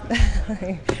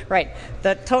 right,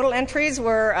 the total entries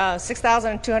were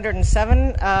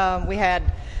 6,207. We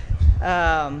had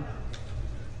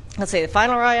Let's see, the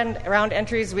final round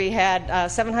entries, we had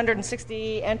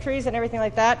 760 entries and everything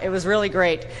like that. It was really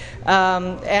great.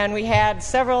 And we had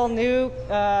several new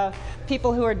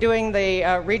people who are doing the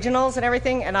regionals and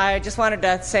everything, and I just wanted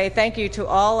to say thank you to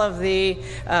all of the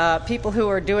people who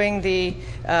are doing the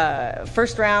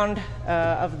first round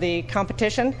of the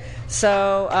competition.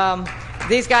 So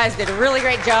these guys did a really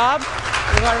great job.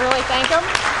 We want to really thank them.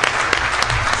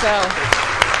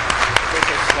 There's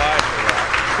a slide for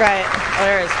that. Right. Oh,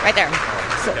 there is. Right there.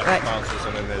 So, Yeah, right. sponsors,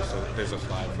 and then there's a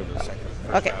slide for the second.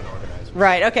 Okay.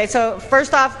 Right. Okay. So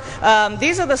first off,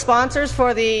 these are the sponsors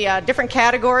for the different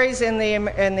categories in the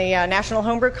National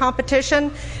Homebrew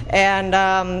Competition, and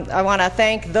I want to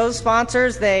thank those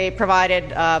sponsors. They provided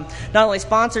not only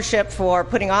sponsorship for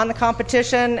putting on the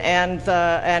competition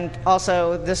and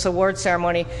also this award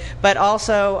ceremony, but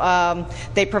also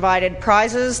they provided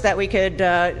prizes that we could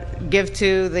give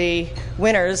to the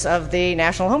winners of the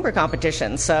National Homebrew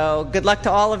Competition. So good luck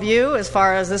to all of you as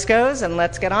far as this goes, and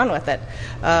let's get on with it.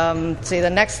 See,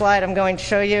 the next slide I'm going to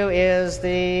show you is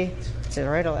the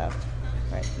right or left?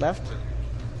 Right, left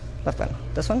one.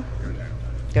 This one?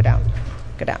 Go down.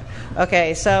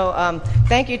 Okay, so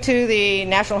thank you to the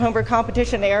National Homebrew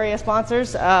Competition area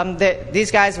sponsors.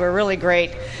 These guys were really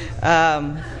great.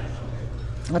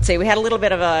 Let's see, we had a little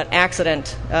bit of an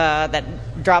accident that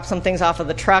dropped some things off of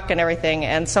the truck and everything,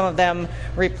 and some of them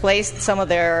replaced some of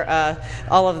their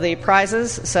all of the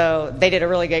prizes, so they did a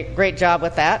really great job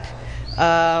with that.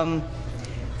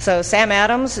 So Sam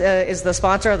Adams is the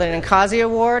sponsor of the Ninkasi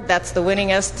Award. That's the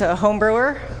winningest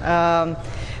homebrewer.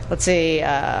 Let's see,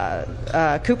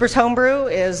 Cooper's Homebrew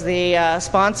is the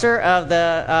sponsor of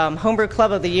the Homebrew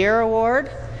Club of the Year Award.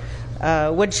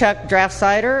 Woodchuck Draft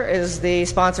Cider is the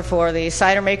sponsor for the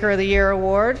Cider Maker of the Year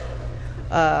Award.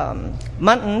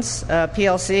 Muntons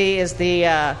PLC is the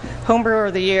Homebrewer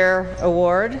of the Year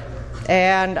Award.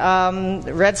 And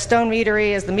Redstone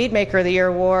Meadery is the Mead Maker of the Year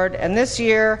Award. And this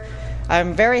year,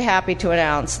 I'm very happy to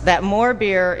announce that More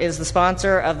Beer is the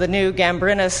sponsor of the new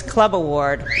Gambrinus Club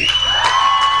Award.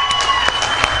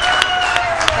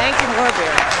 Thank you, More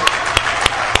Beer.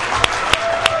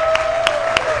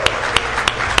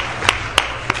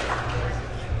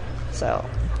 So,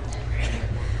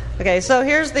 okay, so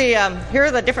here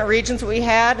are the different regions we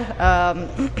had.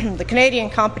 The Canadian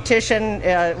competition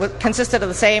consisted of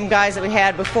the same guys that we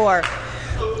had before,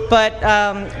 but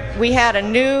we had a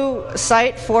new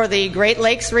site for the Great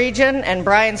Lakes region, and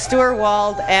Brian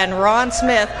Steuerwald and Ron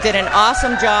Smith did an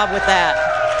awesome job with that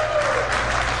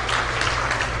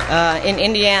in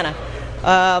Indiana.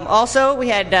 Also, we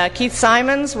had Keith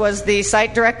Simons was the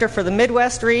site director for the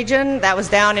Midwest region. That was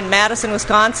down in Madison,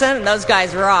 Wisconsin, and those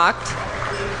guys rocked.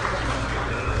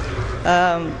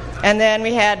 And then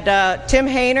we had Tim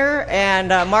Hayner and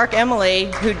Mark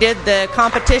Emily, who did the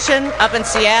competition up in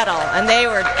Seattle, and they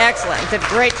were excellent. Did a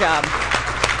great job.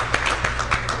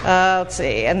 Let's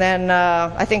see. And then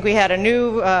I think we had a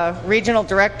new regional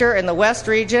director in the West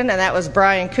region, and that was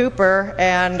Brian Cooper,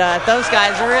 and those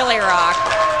guys really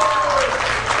rocked.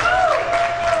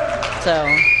 So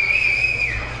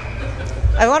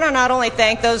I want to not only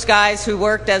thank those guys who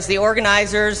worked as the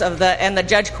organizers of and the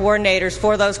judge coordinators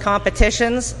for those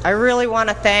competitions. I really want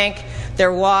to thank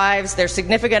their wives, their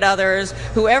significant others,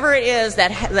 whoever it is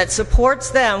that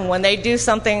supports them when they do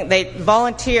something, they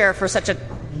volunteer for such a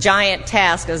giant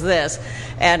task as this.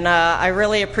 And I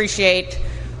really appreciate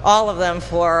all of them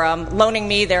for loaning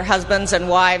me their husbands and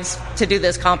wives to do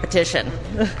this competition.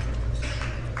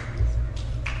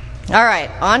 All right,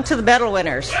 on to the medal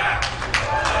winners.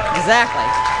 Exactly.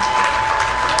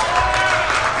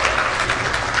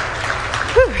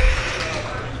 Whew.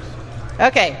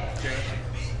 Okay.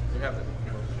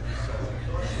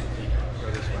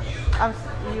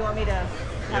 You want me to?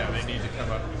 Yeah, they need to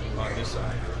come up on this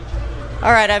side.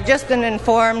 All right, I've just been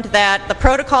informed that the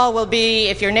protocol will be,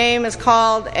 if your name is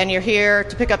called and you're here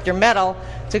to pick up your medal,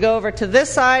 to go over to this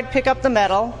side, pick up the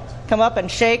medal, come up and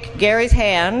shake Gary's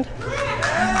hand.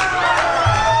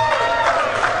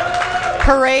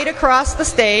 Parade across the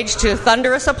stage to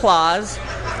thunderous applause,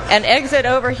 and exit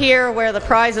over here where the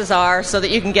prizes are so that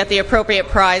you can get the appropriate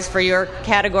prize for your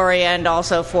category and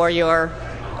also for your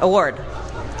award. Did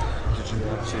you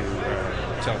want to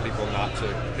tell people not to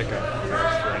pick up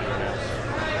medals for anyone else?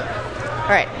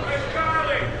 All right.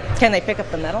 Can they pick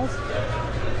up the medals?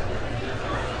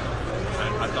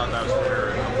 I thought that was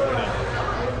fair.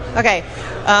 Okay.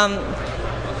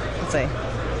 Let's see.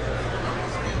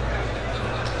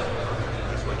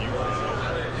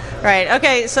 Right.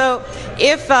 Okay. So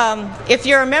if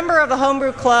you're a member of the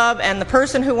homebrew club and the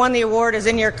person who won the award is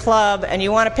in your club and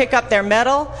you want to pick up their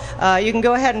medal, you can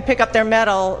go ahead and pick up their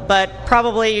medal. But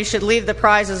probably you should leave the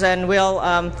prizes, and we'll.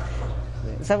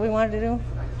 Is that what we wanted to do?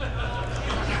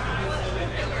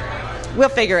 We'll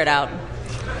figure it out.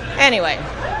 Anyway,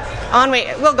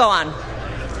 we'll go on.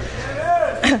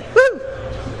 Woo!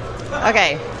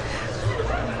 Okay.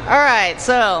 All right.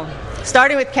 So.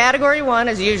 Starting with Category 1,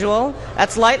 as usual,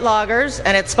 that's light lagers,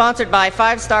 and it's sponsored by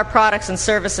 5-Star Products and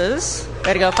Services.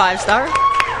 Way to go, 5-Star.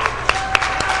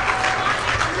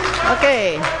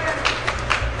 Okay.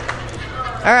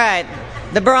 All right.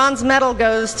 The bronze medal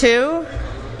goes to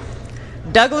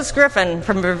Douglas Griffin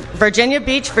from Virginia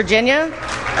Beach, Virginia,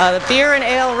 the Beer and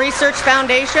Ale Research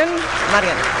Foundation,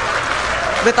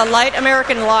 with a light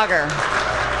American lager.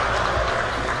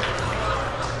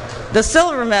 The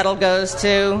silver medal goes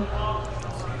to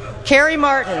Carrie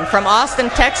Martin from Austin,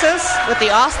 Texas, with the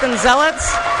Austin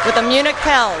Zealots, with the Munich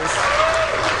Pels.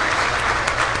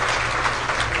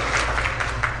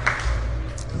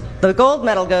 The gold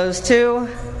medal goes to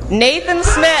Nathan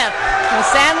Smith from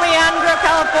San Leandro,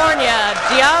 California,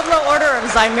 Diablo Order of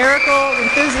Zymerical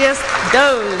Enthusiast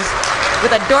Doze,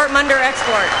 with a Dortmunder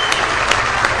export.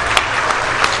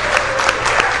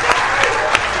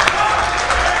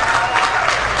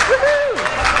 Woohoo!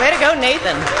 Way to go,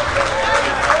 Nathan.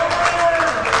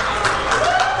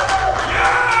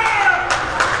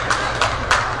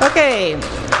 Okay,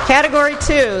 Category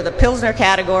 2, the Pilsner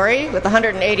category, with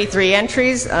 183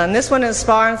 entries. And this one is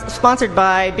sponsored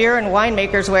by Beer and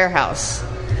Winemakers Warehouse.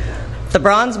 The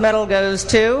bronze medal goes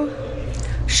to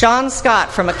Sean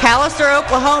Scott from McAllister,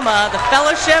 Oklahoma, the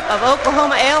Fellowship of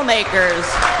Oklahoma Ale Makers,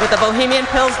 with the Bohemian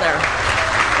Pilsner.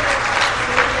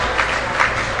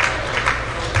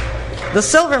 The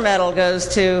silver medal goes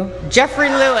to Jeffrey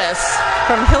Lewis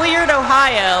from Hilliard,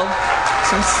 Ohio,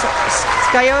 some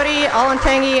Scoyote,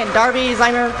 Olentangy, and Darby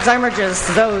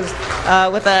Zymerges, those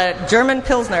with a German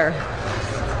Pilsner.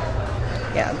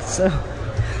 Yeah, so.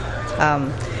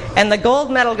 And the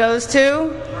gold medal goes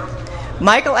to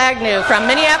Michael Agnew from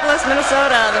Minneapolis,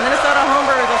 Minnesota, the Minnesota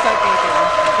Homebrewers Association,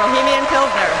 Bohemian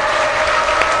Pilsner.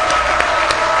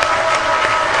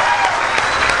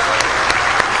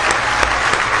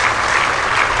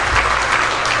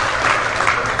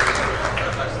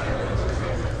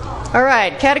 All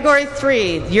right, Category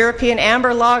 3, European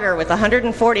Amber Lager with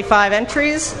 145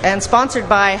 entries, and sponsored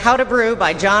by How to Brew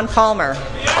by John Palmer.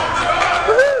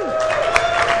 Woo-hoo!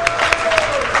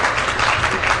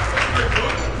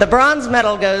 The bronze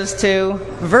medal goes to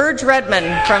Verge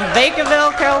Redmond from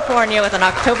Vacaville, California, with an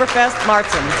Oktoberfest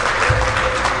Marzen.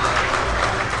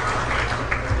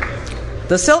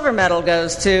 The silver medal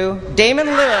goes to Damon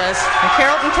Lewis from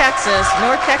Carrollton, Texas,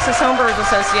 North Texas Homebrewers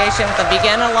Association, with a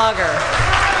Vienna Lager.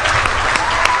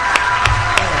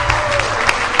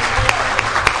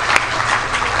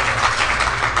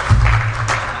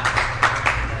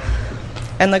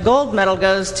 And the gold medal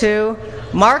goes to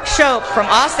Mark Shope from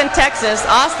Austin, Texas,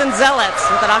 Austin Zealots,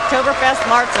 with an Oktoberfest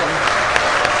Marzen.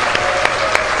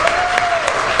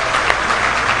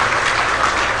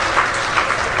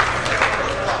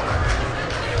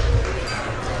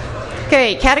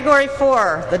 Okay, Category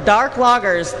 4, the dark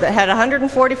lagers that had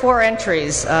 144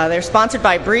 entries. They're sponsored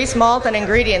by Breeze Malt and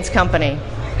Ingredients Company.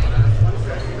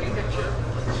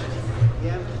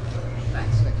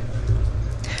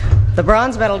 The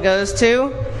bronze medal goes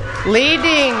to Lee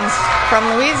Dings from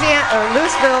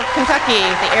Louisville, Kentucky,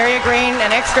 the Area Grain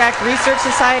and Extract Research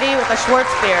Society, with a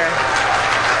Schwartz beer.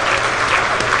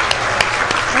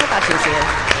 I thought she was here.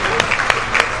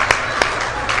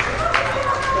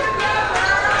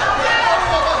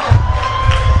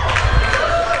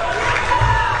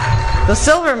 The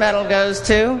silver medal goes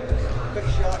to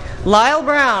Lyle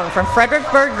Brown from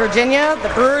Fredericksburg, Virginia, the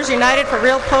Brewers United for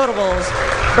Real Potables,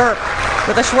 Burp,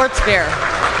 with a Schwartz beer.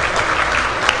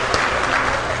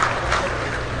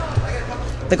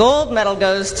 The gold medal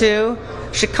goes to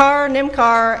Shikar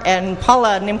Nimkar and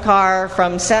Paula Nimkar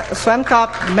from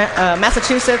Swamcop,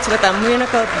 Massachusetts, with a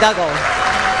Munico Duggle.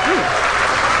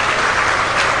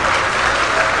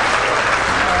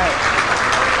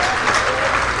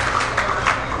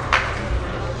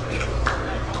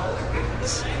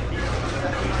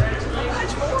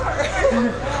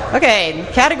 Okay,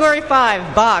 Category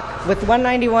 5, Bach, with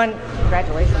 191.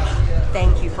 Congratulations.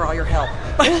 Thank you for all your help.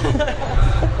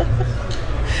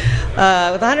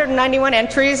 With 191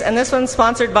 entries, and this one's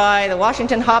sponsored by the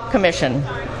Washington Hop Commission.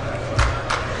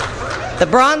 The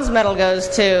bronze medal goes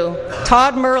to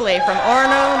Todd Murley from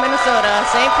Orono, Minnesota,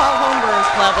 St. Paul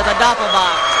Homebrewers Club, with a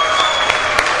Doppelbock.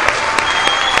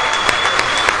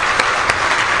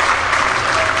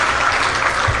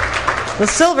 The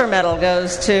silver medal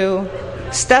goes to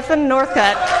Stephen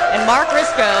Northcutt and Mark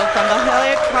Risco from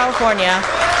Valhalla, California.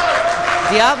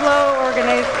 Diablo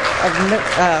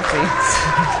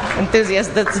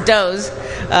enthusiast, that's Doze,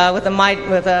 with a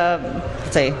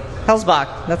let's see,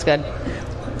 Hellsbach. That's good.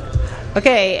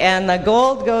 Okay, and the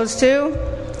gold goes to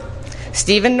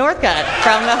Stephen Northcutt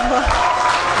from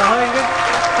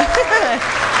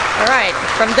all right,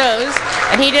 from Doze,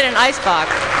 and he did an Icebach.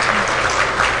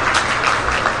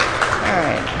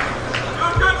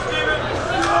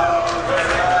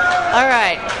 All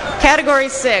right. Category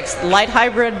 6, light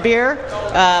hybrid beer,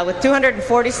 with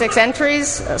 246 entries,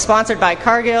 sponsored by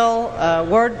Cargill,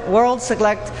 World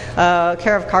Select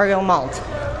care of Cargill Malt.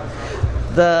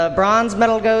 The bronze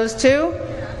medal goes to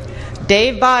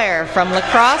Dave Beyer from La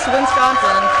Crosse,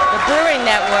 Wisconsin, the Brewing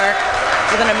Network,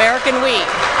 with an American wheat.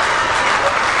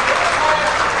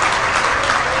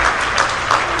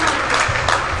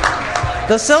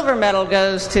 The silver medal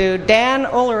goes to Dan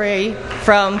Olery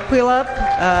from Puyallup,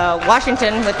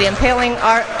 Washington, with the Impaling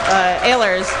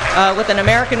Ailers, with an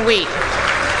American wheat.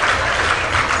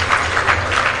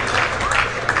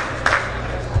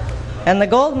 And the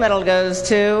gold medal goes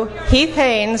to Heath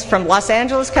Haynes from Los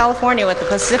Angeles, California, with the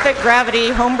Pacific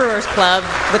Gravity Homebrewers Club,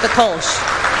 with the Kolsch.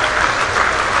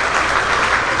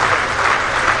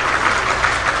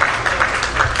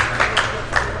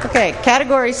 Okay,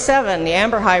 Category 7, the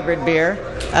Amber Hybrid Beer,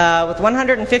 with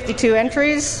 152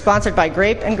 entries, sponsored by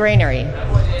Grape and Granary.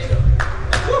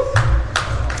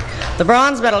 The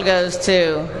bronze medal goes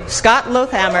to Scott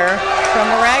Lothammer from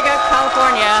Moraga,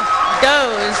 California,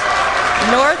 Doze,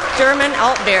 North German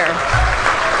Alt Beer.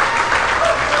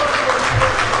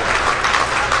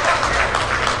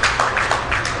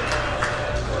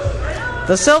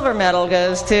 The silver medal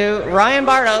goes to Ryan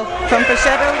Bardo from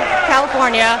Pichetto,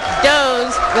 California,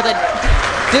 Doze, with a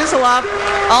Dusseldorf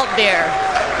Alt Beer.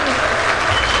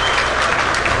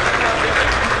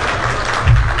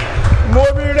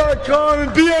 Morebeer.com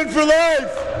and BN for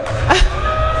life!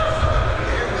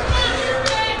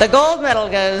 The gold medal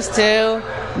goes to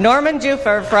Norman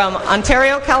Jufer from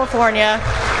Ontario, California,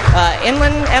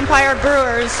 Inland Empire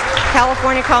Brewers,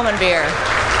 California Common Beer.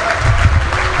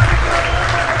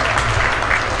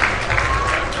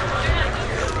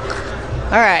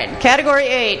 All right, Category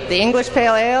 8, the English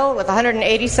Pale Ale, with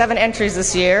 187 entries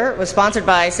this year, was sponsored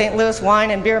by St. Louis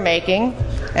Wine and Beer Making,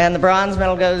 and the bronze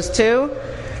medal goes to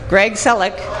Greg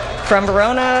Selleck from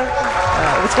Verona,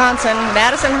 Wisconsin,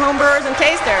 Madison Homebrewers and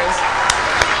Tasters.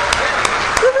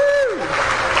 Woohoo!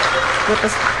 With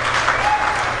this,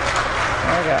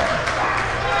 there we go.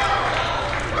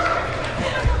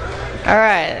 All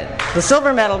right, the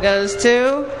silver medal goes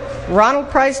to Ronald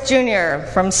Price Jr.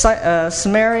 from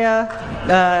Samaria,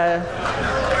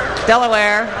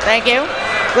 Delaware, thank you,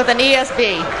 with an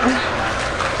ESB.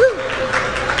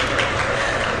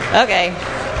 Okay.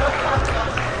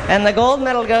 And the gold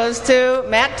medal goes to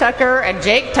Matt Tucker and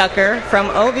Jake Tucker from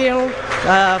Oviel,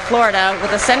 Florida,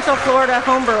 with the Central Florida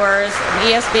Homebrewers,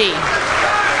 ESB.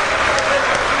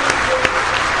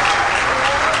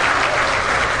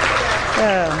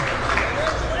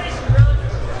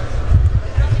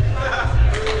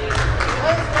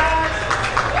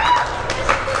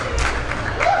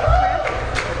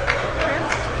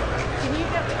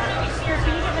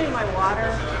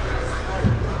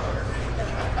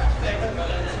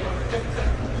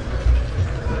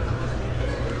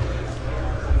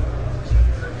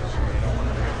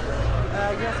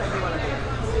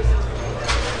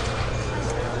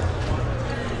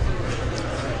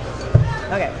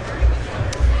 Okay.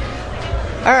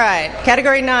 All right.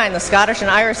 Category 9, the Scottish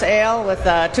and Irish Ale with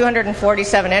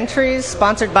 247 entries,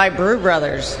 sponsored by Brew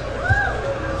Brothers.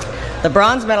 The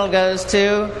bronze medal goes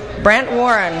to Brent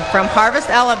Warren from Harvest,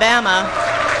 Alabama.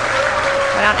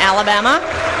 Right on Alabama.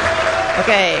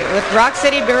 Okay, with Rock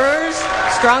City Brewers,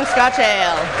 Strong Scotch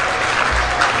Ale.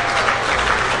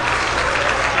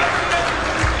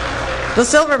 The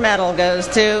silver medal goes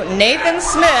to Nathan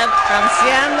Smith from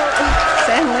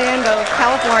San Leandro,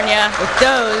 California, with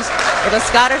Doze, with a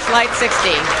Scottish Light 60.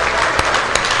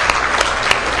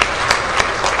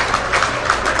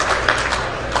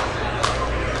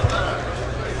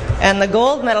 And the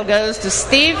gold medal goes to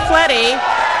Steve Fletty,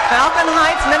 Falcon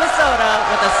Heights, Minnesota,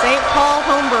 with the St. Paul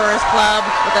Homebrewers Club,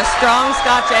 with a Strong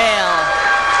Scotch Ale.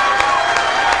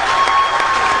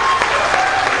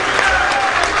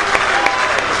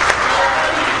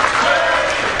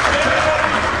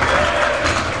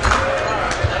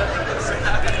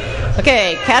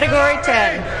 Okay, Category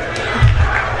 10.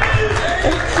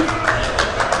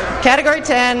 Category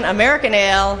 10, American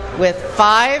Ale, with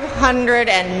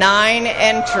 509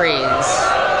 entries.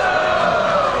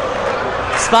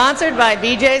 sponsored by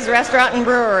BJ's Restaurant and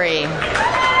Brewery.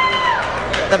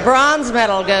 The bronze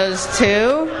medal goes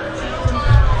to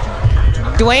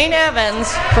Dwayne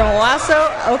Evans from Owasso,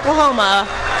 Oklahoma,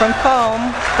 from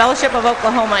FOAM, Fellowship of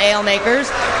Oklahoma Ale Makers,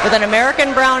 with an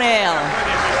American Brown Ale.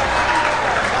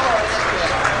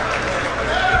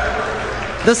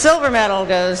 The silver medal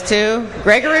goes to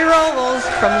Gregory Robles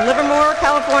from Livermore,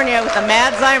 California, with a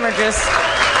Mad Zymergus,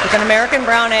 with an American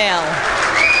Brown Ale.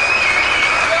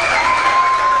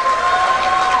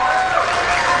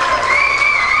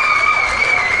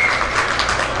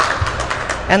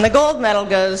 And the gold medal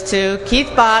goes to Keith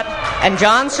Bott and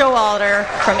John Showalter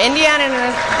from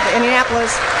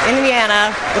Indianapolis,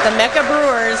 Indiana, with the Mecca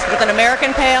Brewers with an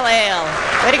American Pale Ale.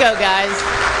 Way to go, guys.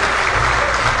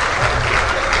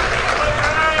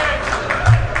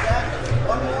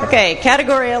 Okay,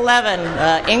 Category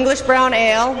 11, English Brown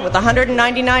Ale with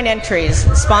 199 entries,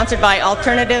 sponsored by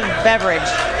Alternative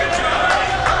Beverage.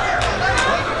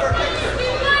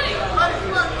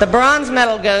 The bronze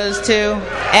medal goes to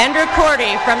Andrew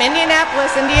Cordy from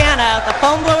Indianapolis, Indiana, the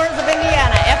Foam Blowers of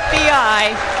Indiana,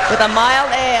 FBI, with a mild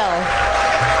ale.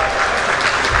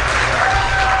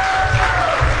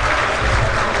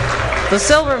 The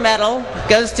silver medal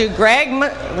goes to Greg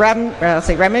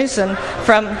Rasmussen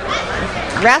from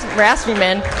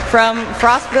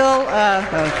Forestville,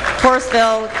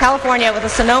 California, with a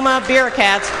Sonoma Beer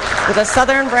Cats with a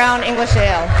Southern Brown English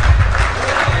Ale.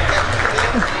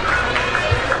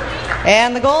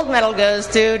 And the gold medal goes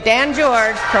to Dan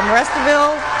George from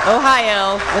Restonville,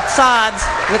 Ohio, with Sods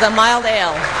with a mild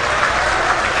ale.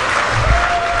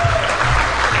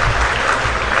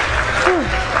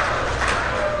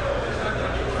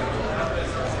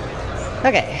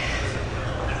 Okay.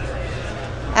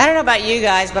 I don't know about you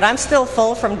guys, but I'm still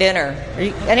full from dinner.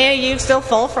 Any of you still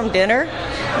full from dinner?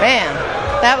 Man,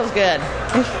 that was good.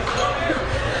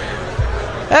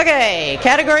 Okay,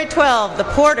 Category 12, the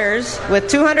Porters, with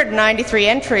 293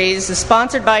 entries, is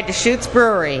sponsored by Deschutes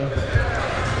Brewery.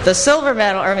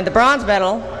 The bronze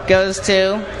medal goes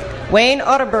to Wayne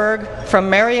Otterberg from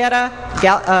Marietta,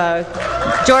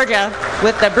 Georgia,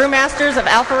 with the Brewmasters of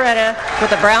Alpharetta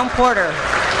with a brown porter.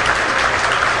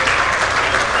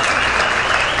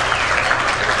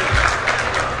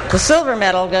 The silver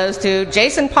medal goes to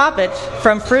Jason Poppich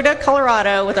from Fruita,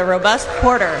 Colorado, with a robust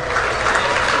porter.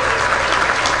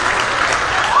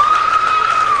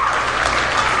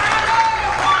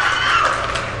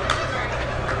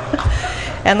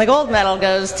 And the gold medal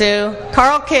goes to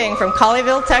Carl King from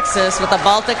Colleyville, Texas, with a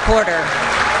Baltic Porter.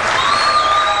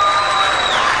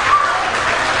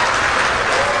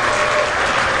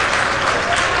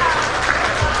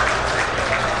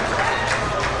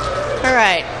 All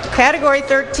right, Category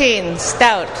 13,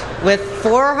 Stout, with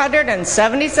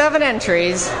 477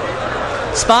 entries,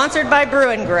 sponsored by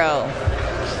Brew and Grow.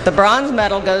 The bronze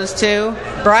medal goes to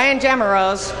Brian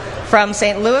Jamaros from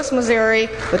St. Louis, Missouri,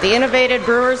 with the Innovative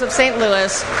Brewers of St.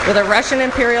 Louis, with a Russian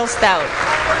Imperial Stout.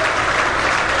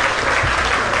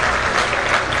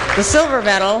 The silver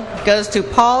medal goes to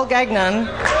Paul Gagnon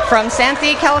from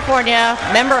Santee, California,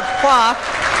 member of Quaff,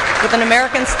 with an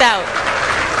American Stout.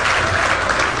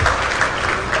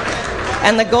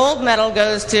 And the gold medal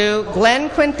goes to Glenn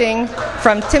Quinting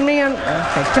from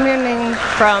Timnianing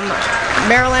from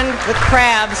Maryland, with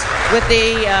Crabs, with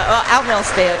the Outmill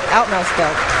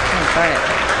Stout.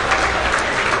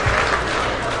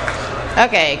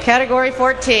 Okay, Category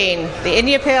 14, the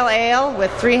India Pale Ale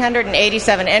with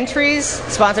 387 entries,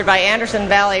 sponsored by Anderson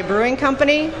Valley Brewing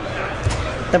Company.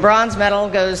 The bronze medal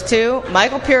goes to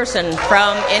Michael Pearson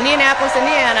from Indianapolis,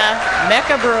 Indiana,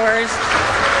 Mecca Brewers.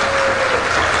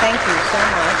 Thank you so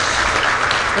much.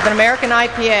 With an American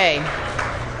IPA.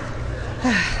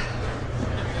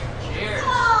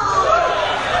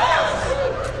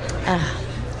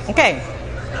 Okay,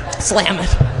 slam it.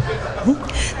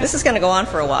 This is going to go on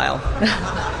for a while.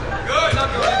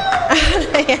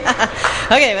 Yeah.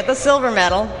 Okay, with the silver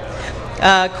medal,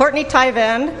 Courtney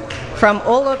Tyvend from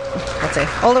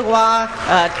Ooltewah,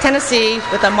 Tennessee,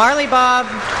 with the Marley Bob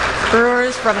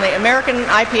Brewers from the American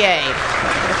IPA.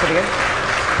 That's pretty good.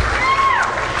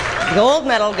 The gold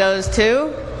medal goes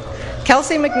to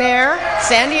Kelsey McNair,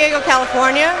 San Diego,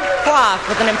 California, Quaff,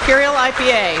 with an Imperial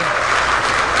IPA.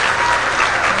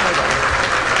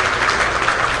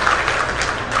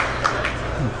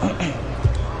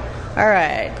 All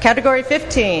right, Category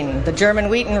 15, the German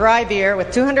Wheat and Rye Beer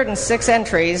with 206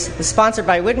 entries, is sponsored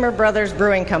by Widmer Brothers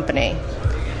Brewing Company.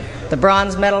 The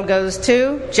bronze medal goes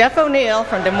to Jeff O'Neill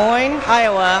from Des Moines,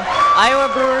 Iowa, Iowa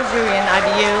Brewers Union,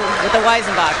 IBU, with the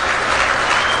Weizenbach.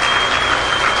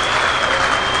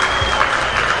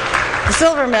 The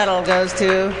silver medal goes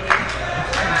to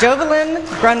Jovelyn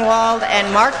Grunwald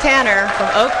and Mark Tanner from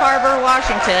Oak Harbor,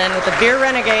 Washington, with the Beer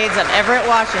Renegades of Everett,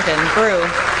 Washington, brew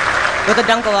with a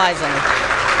Dunkeleisen.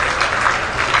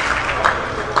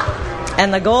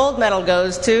 And the gold medal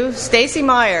goes to Stacy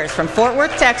Myers from Fort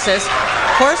Worth, Texas,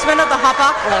 Horseman of the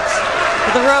Hopocalypse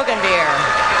with the Rogan beer.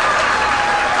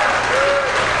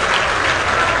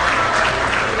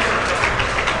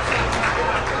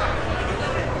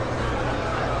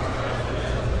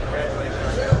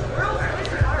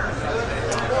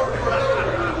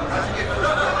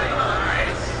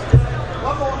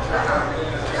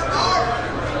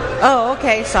 Oh,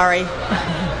 okay, sorry.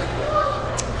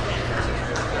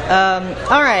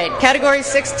 All right, Category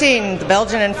 16, the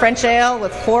Belgian and French Ale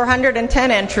with 410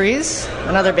 entries,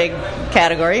 another big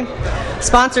category.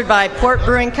 Sponsored by Port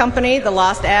Brewing Company, the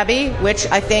Lost Abbey, which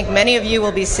I think many of you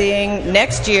will be seeing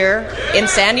next year in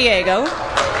San Diego.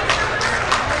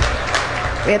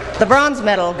 The bronze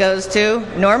medal goes to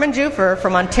Norman Jufer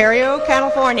from Ontario,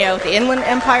 California, with the Inland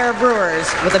Empire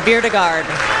Brewers with a Bière de Garde.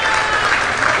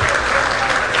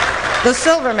 The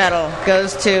silver medal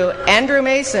goes to Andrew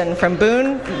Mason from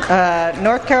Boone,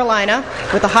 North Carolina,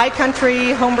 with the High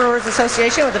Country Homebrewers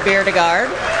Association with the Bière de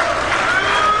Garde.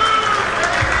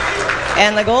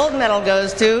 And the gold medal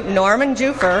goes to Norman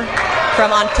Jufer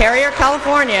from Ontario,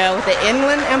 California, with the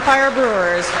Inland Empire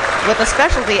Brewers with a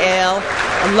specialty ale,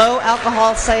 a low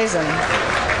alcohol saison.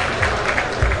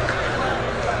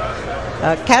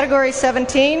 Category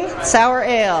 17, Sour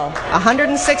Ale,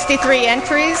 163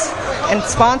 entries, and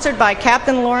sponsored by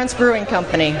Captain Lawrence Brewing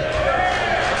Company.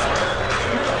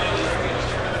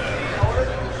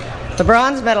 The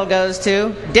bronze medal goes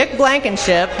to Dick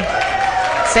Blankenship,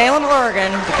 Salem,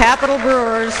 Oregon, the Capital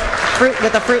Brewers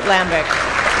with a Fruit Lambic.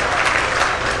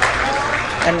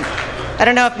 And I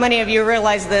don't know if many of you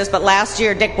realize this, but last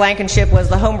year Dick Blankenship was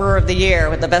the Home Brewer of the Year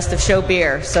with the Best of Show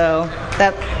beer. So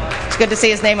it's good to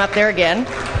see his name up there again.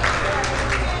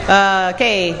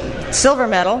 Okay, silver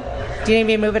medal. Do you need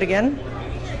me to move it again?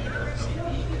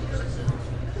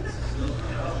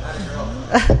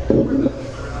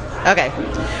 Okay.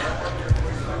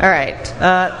 All right.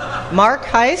 Mark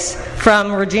Heiss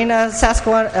from Regina,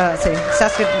 Saskatchewan,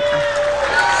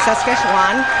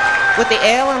 with the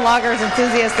Ale and Lagers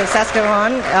Enthusiast of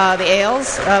Saskatchewan, the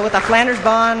ales, with a Flanders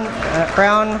Bond,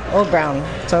 brown, Old Brown.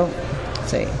 So, let's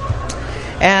see.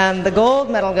 And the gold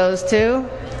medal goes to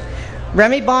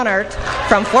Remy Bonnert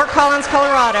from Fort Collins,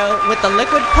 Colorado, with the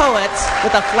Liquid Poets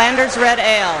with a Flanders Red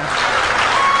Ale.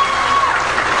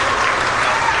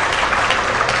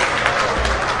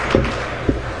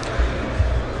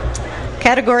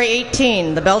 Category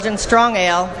 18, the Belgian Strong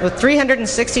Ale, with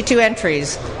 362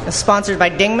 entries, sponsored by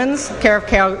Dingman's, care of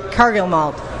Cargill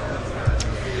Malt.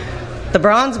 The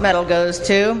bronze medal goes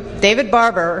to David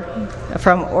Barber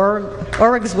from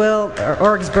Origsburg,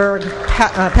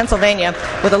 Pennsylvania,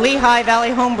 with the Lehigh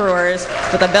Valley Homebrewers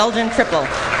with a Belgian triple.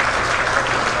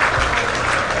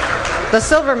 The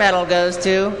silver medal goes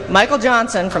to Michael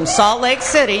Johnson from Salt Lake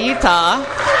City, Utah,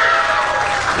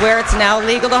 where it's now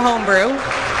legal to homebrew,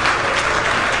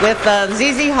 with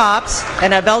ZZ hops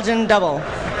and a Belgian double.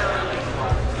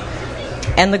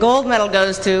 And the gold medal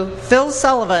goes to Phil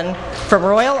Sullivan from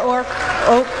Royal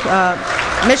Oak,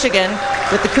 Michigan,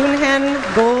 with the Coonhen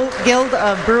Guild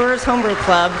of Brewers Homebrew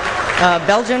Club,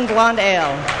 Belgian Blonde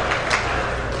Ale.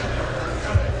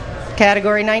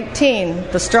 Category 19,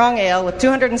 the Strong Ale, with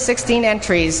 216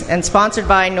 entries, and sponsored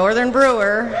by Northern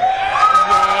Brewer.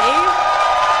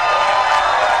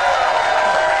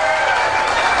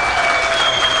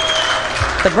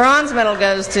 The bronze medal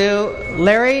goes to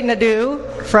Larry Nadeau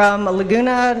from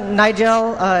Laguna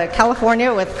Niguel,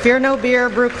 California, with Fear No Beer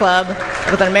Brew Club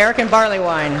with an American barley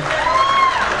wine.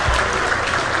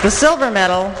 The silver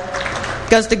medal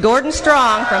goes to Gordon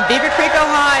Strong from Beaver Creek,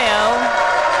 Ohio,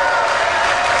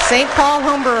 St. Paul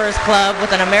Homebrewers Club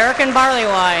with an American barley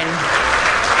wine.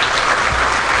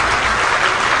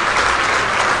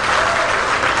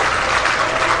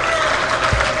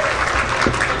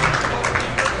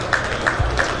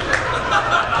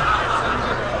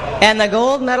 And the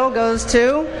gold medal goes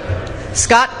to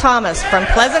Scott Thomas from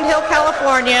Pleasant Hill,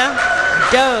 California,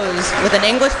 Doe's with an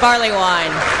English barley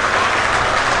wine.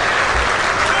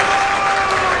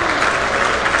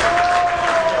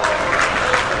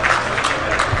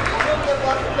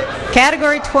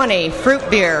 Category 20, fruit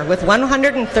beer with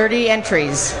 130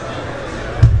 entries.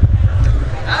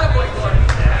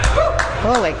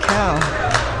 Holy cow.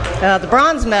 The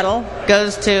bronze medal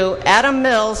goes to Adam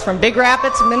Mills from Big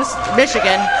Rapids,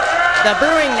 Michigan, the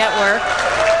Brewing Network,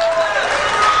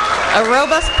 a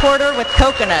robust porter with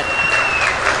coconut.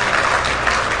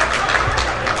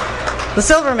 The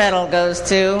silver medal goes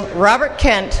to Robert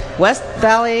Kent, West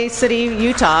Valley City,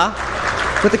 Utah,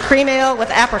 with the cream ale with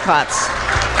apricots.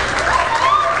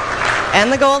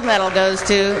 And the gold medal goes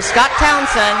to Scott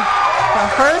Townsend from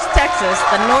Hearst, Texas,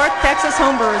 the North Texas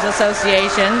Homebrewers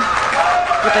Association,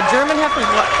 with a German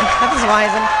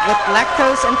Hefeweizen with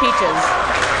lactose and peaches.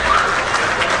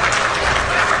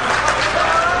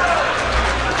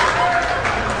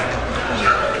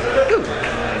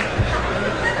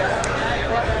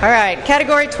 All right,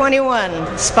 Category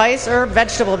 21, Spice Herb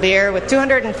Vegetable Beer with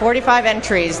 245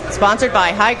 entries, sponsored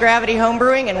by High Gravity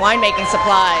Homebrewing and Winemaking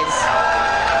Supplies.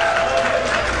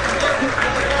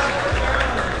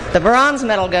 The bronze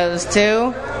medal goes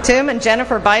to Tim and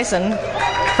Jennifer Bison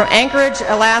from Anchorage,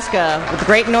 Alaska, with the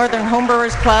Great Northern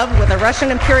Homebrewers Club with a Russian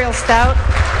Imperial Stout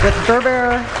with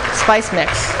Berber spice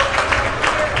mix.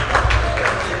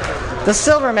 The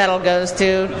silver medal goes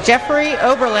to Jeffrey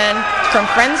Oberlin from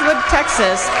Friendswood,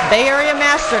 Texas, Bay Area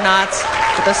Masternauts,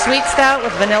 with a sweet stout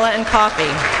with vanilla and coffee.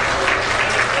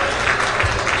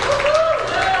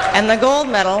 And the gold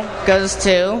medal goes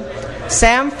to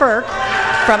Sam Firk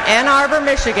from Ann Arbor,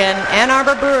 Michigan, Ann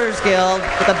Arbor Brewers Guild,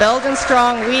 with a Belgian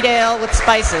strong wheat ale with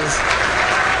spices.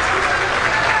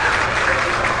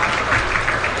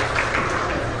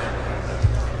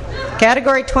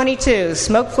 Category 22,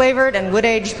 smoke-flavored and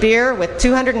wood-aged beer with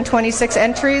 226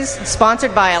 entries,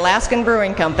 sponsored by Alaskan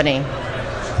Brewing Company.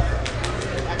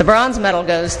 The bronze medal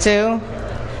goes to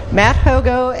Matt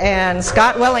Hogo and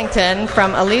Scott Wellington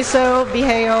from Aliso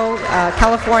Viejo,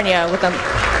 California, with a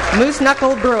Moose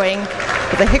Knuckle Brewing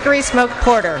with a Hickory Smoked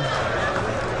Porter.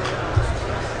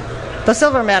 The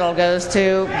silver medal goes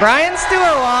to Brian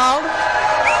Stewart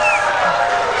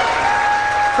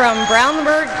from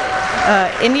Brownburg,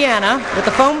 Indiana, with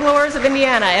the Foam Blowers of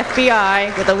Indiana,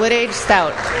 FBI, with a wood-aged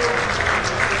stout.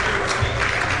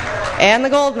 And the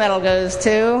gold medal goes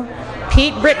to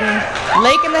Pete Britton,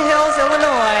 Lake in the Hills,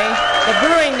 Illinois, the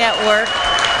Brewing Network,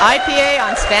 IPA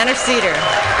on Spanish Cedar.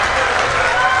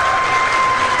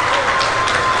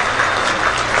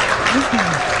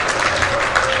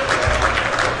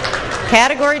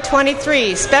 Category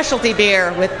 23, specialty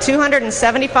beer with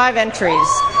 275 entries,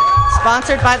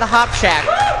 sponsored by the Hop Shack.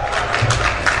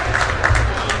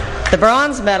 The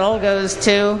bronze medal goes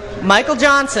to Michael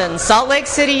Johnson, Salt Lake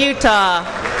City, Utah,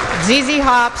 ZZ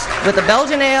Hops with a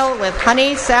Belgian ale with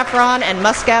honey, saffron, and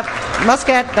muscat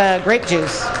grape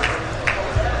juice.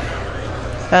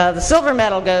 The silver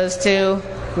medal goes to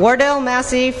Wardell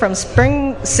Massey from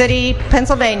Spring City,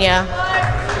 Pennsylvania,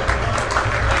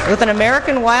 with an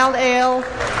American wild ale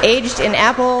aged in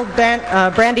apple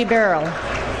brandy barrel.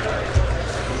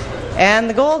 And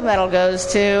the gold medal goes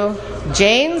to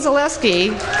Jane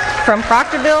Zaleski from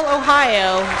Proctorville,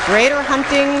 Ohio, Greater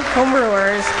Hunting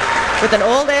Homebrewers, with an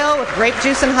old ale with grape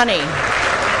juice and honey.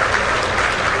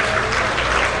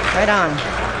 Right on.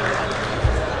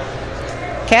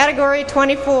 Category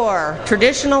 24,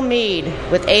 traditional mead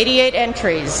with 88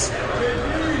 entries.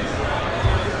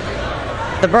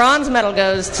 The bronze medal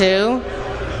goes to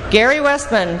Gary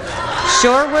Westman,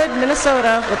 Shorewood,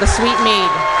 Minnesota, with a sweet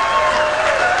mead.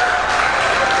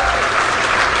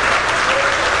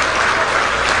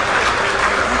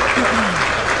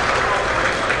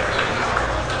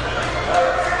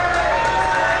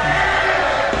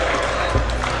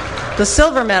 The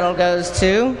silver medal goes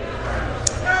to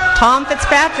Tom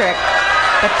Fitzpatrick,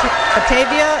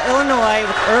 Batavia, Illinois,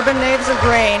 with Urban Knaves of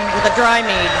Grain with a dry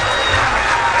mead.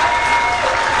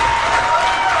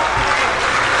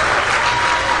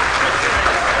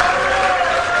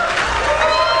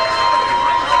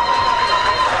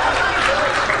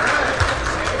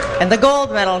 And the gold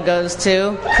medal goes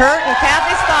to Kurt and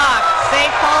Kathy Stock,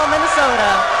 St. Paul,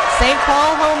 Minnesota, St.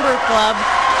 Paul Homebrew Club,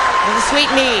 with a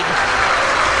sweet mead.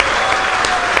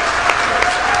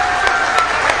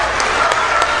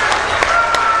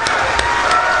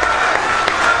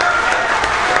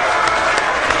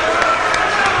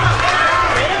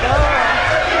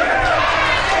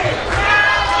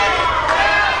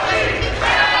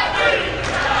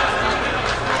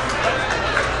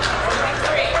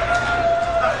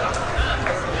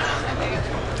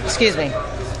 Excuse me.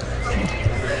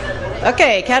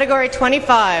 Okay, category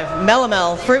 25,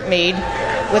 Melomel Fruit Mead,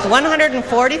 with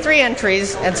 143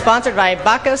 entries and sponsored by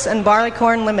Bacchus and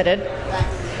Barleycorn Limited.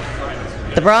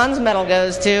 The bronze medal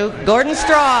goes to Gordon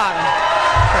Strong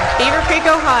from Beaver Creek,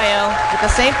 Ohio, with the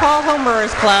St. Paul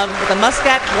Homebrewers Club with a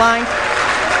Muscat Blind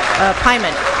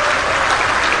Piment.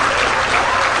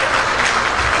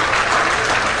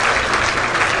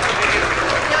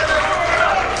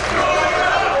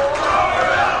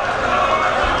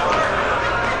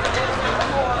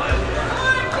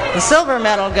 The silver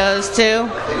medal goes to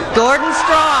Gordon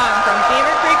Strong from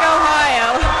Beaver Creek,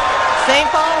 Ohio, St.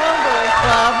 Paul Homebrewers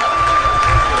Club.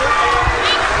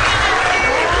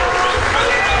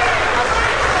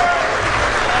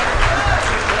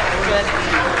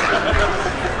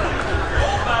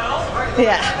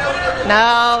 Yeah.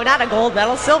 No, not a gold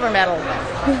medal, silver medal.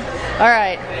 All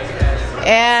right.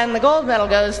 And the gold medal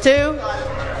goes to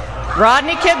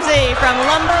Rodney Kibsey from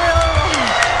Lumberville,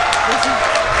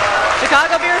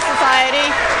 Chicago Beer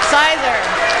Society, Sizer.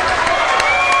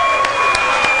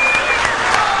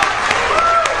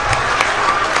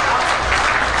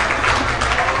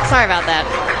 Sorry about that.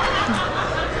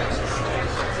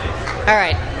 All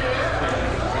right.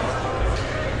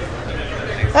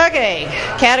 Okay,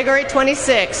 category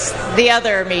 26, the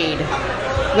other mead,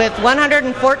 with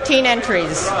 114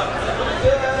 entries.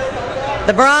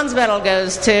 The bronze medal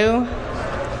goes to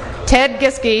Ted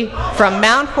Giske from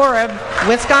Mount Horeb,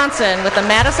 Wisconsin, with the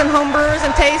Madison Homebrewers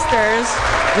and Tasters,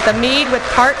 with a mead with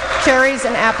tart cherries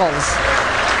and apples.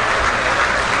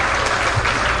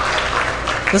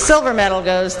 The silver medal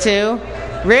goes to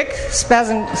Rick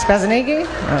Spazanegi?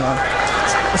 I don't know.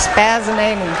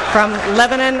 Spazanegi from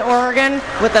Lebanon, Oregon,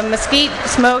 with a mesquite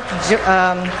smoked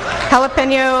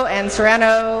jalapeno and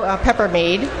serrano pepper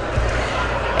mead.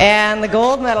 And the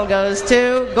gold medal goes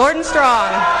to Gordon Strong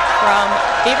from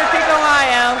Beaver Creek,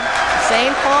 Ohio,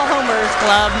 St. Paul Homebrewers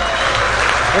Club,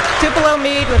 with Tupelo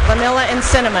mead with vanilla and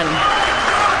cinnamon.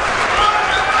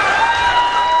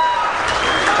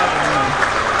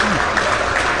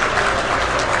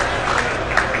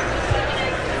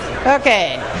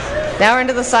 Okay, now we're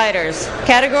into the ciders.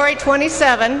 Category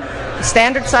 27,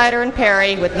 Standard Cider and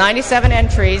Perry, with 97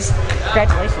 entries.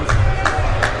 Congratulations.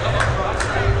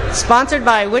 Sponsored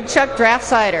by Woodchuck Draft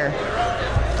Cider.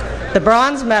 The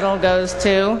bronze medal goes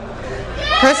to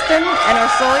Kristen and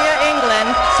Ursulia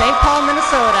England, St. Paul,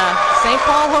 Minnesota, St.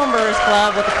 Paul Homebrewers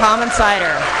Club, with the common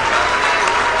cider.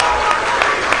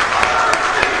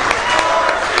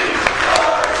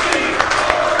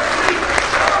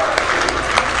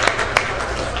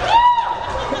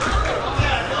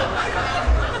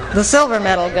 The silver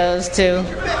medal goes to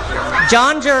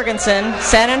John Jurgensen,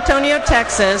 San Antonio,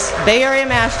 Texas, Bay Area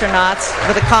Mastronauts,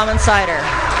 with a common cider.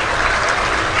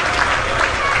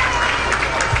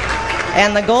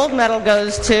 And the gold medal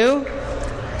goes to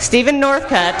Stephen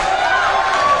Northcutt,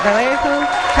 Vallejo,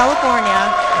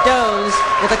 California, Doze,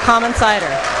 with a common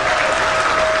cider.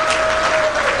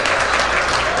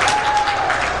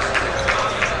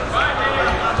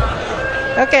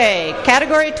 Okay,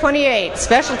 category 28,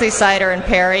 Specialty Cider and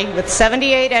Perry, with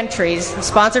 78 entries,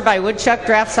 sponsored by Woodchuck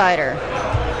Draft Cider.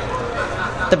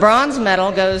 The bronze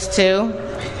medal goes to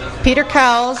Peter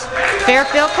Cowles,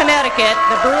 Fairfield, Connecticut,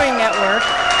 the Brewing Network,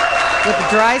 with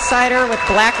dry cider with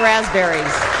black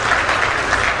raspberries.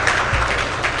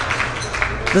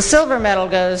 The silver medal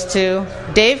goes to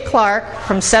Dave Clark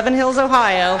from Seven Hills,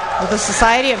 Ohio, with the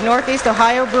Society of Northeast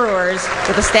Ohio Brewers,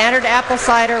 with a standard apple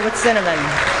cider with cinnamon.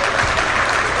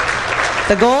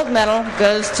 The gold medal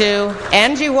goes to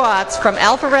Angie Watts from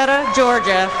Alpharetta,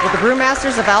 Georgia, with the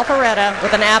Brewmasters of Alpharetta,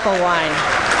 with an apple wine.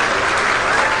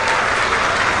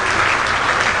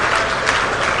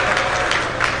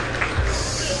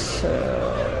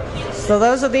 So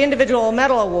those are the individual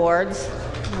medal awards.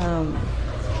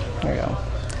 There you go.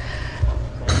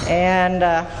 And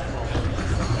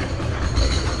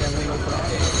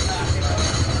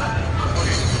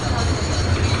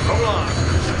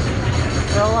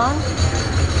roll on.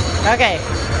 Okay,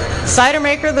 Cider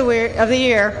Maker of the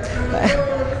Year,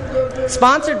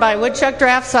 sponsored by Woodchuck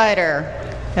Draft Cider,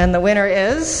 and the winner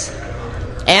is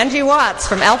Angie Watts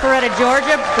from Alpharetta,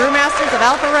 Georgia, Brewmasters of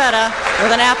Alpharetta,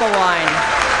 with an apple wine.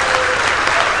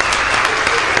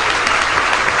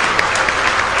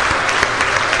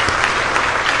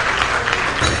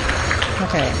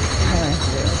 Okay.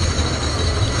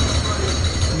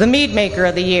 The Mead Maker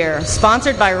of the Year,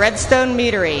 sponsored by Redstone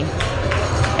Meadery.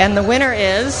 And the winner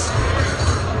is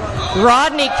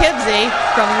Rodney Kibsey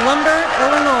from Lumber,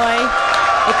 Illinois,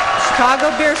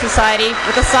 Chicago Beer Society,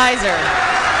 with a Sizer.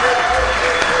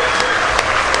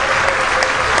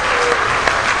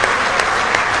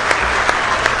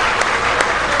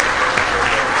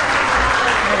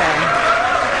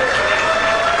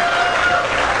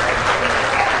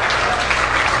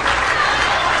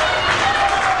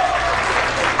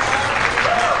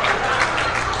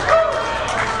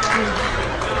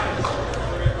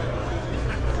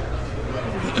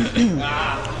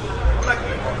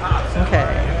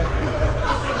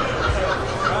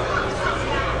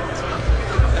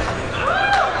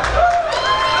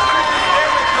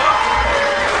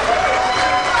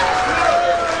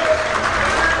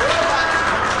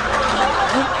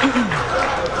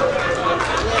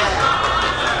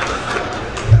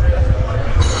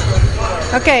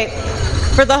 Okay,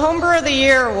 for the Homebrewer of the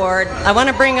Year award, I want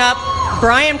to bring up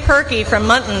Brian Perkey from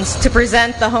Muntins to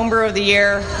present the Homebrewer of the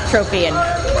Year trophy and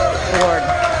award.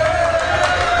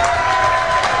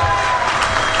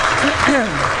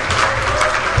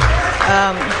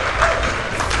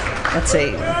 Let's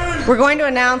see. We're going to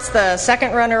announce the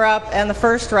second runner-up and the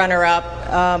first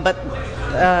runner-up, but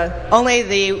only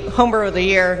the Homebrewer of the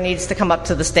Year needs to come up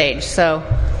to the stage. So,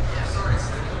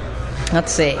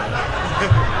 let's see.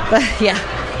 Yeah.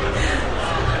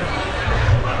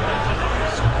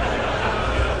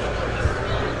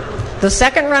 The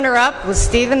second runner-up was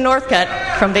Stephen Northcutt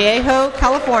from Vallejo,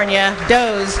 California,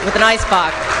 Doze with an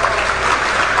icebox.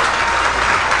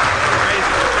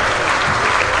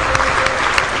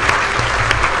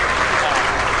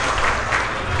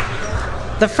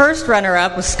 The first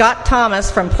runner-up was Scott Thomas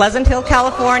from Pleasant Hill,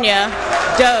 California,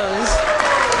 Doze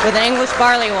with an English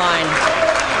barley wine.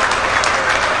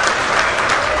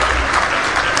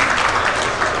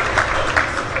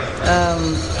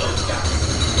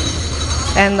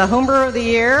 And the Homebrewer of the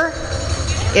Year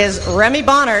is Remy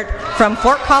Bonnert from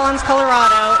Fort Collins,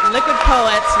 Colorado, Liquid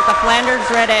Poets with a Flanders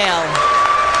Red Ale.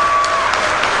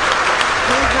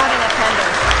 He's not in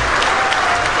attendance.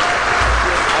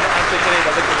 I don't think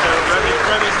anybody.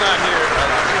 Remy's not here.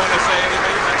 You want to say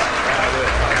anything?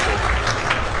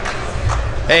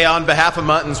 Hey, on behalf of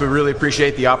Muntins, we really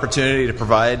appreciate the opportunity to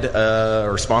provide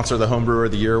or sponsor the Homebrewer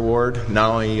of the Year award. Not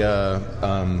only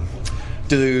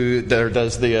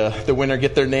does the winner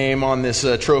get their name on this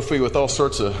trophy with all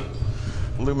sorts of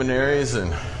luminaries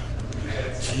and,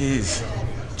 jeez,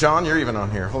 John, you're even on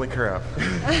here. Holy crap!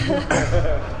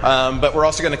 But we're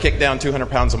also going to kick down 200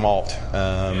 pounds of malt, so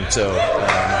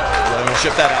we'll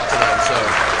ship that out to them. So,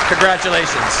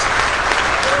 congratulations.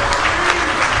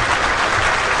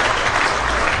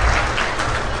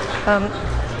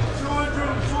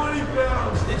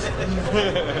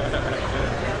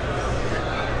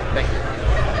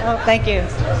 Oh, thank you.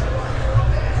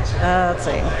 Let's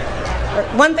see.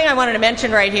 One thing I wanted to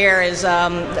mention right here is,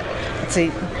 let's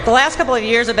see, the last couple of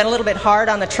years have been a little bit hard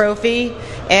on the trophy,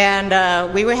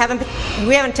 and we haven't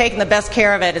taken the best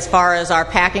care of it as far as our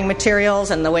packing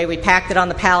materials and the way we packed it on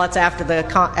the pallets after the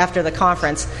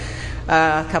conference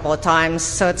a couple of times.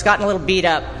 So it's gotten a little beat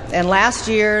up. And last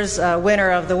year's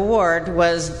winner of the award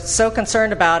was so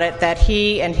concerned about it that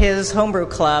he and his homebrew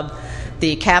club,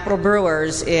 the Capital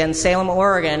Brewers in Salem,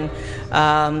 Oregon,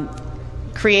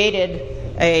 created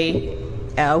a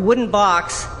wooden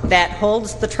box that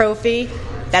holds the trophy.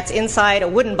 That's inside a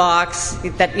wooden box.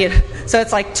 So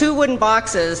it's like two wooden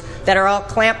boxes that are all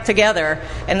clamped together,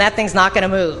 and that thing's not going to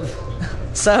move.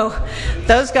 So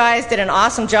those guys did an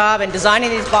awesome job in designing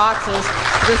these boxes.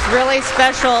 This really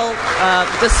special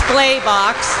display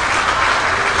box.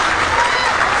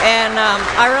 And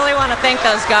I really want to thank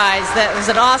those guys. That was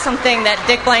an awesome thing that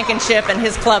Dick Blankenship and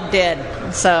his club did.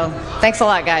 So, thanks a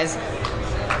lot, guys.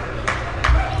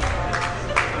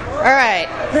 All right.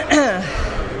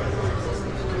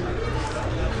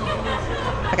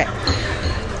 Okay.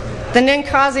 The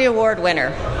Ninkasi Award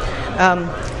winner.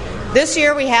 This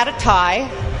year we had a tie.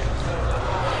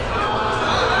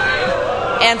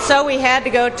 And so we had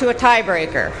to go to a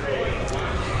tiebreaker.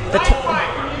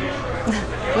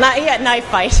 Not yet, knife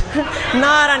fight.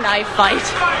 Not a knife fight.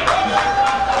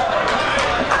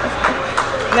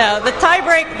 No, the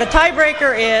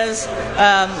tiebreaker is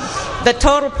the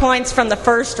total points from the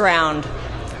first round.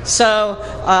 So,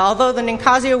 although the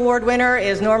Ninkasi Award winner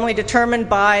is normally determined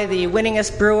by the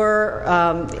winningest brewer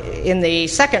in the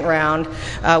second round,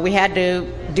 we had to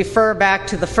defer back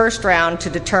to the first round to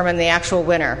determine the actual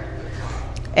winner.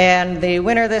 And the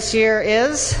winner this year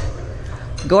is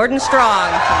Gordon Strong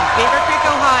from Beaver Creek,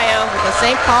 Ohio, with the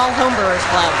St. Paul Homebrewers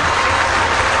Club.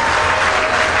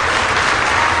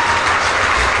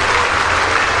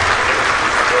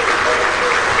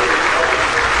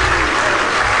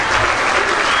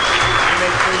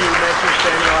 Make sure you mention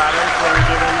Samuel Adams when you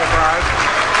give him the prize.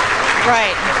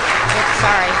 Right. Oops,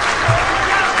 sorry.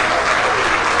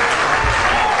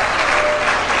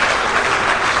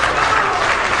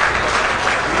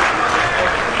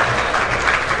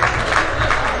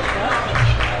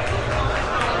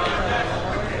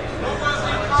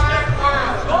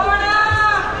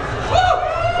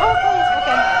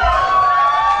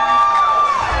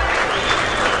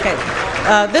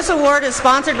 This award is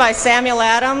sponsored by Samuel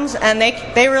Adams, and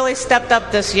they really stepped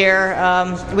up this year.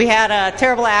 We had a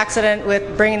terrible accident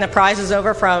with bringing the prizes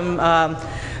over from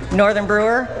Northern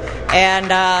Brewer, and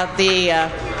the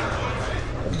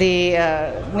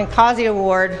Ninkasi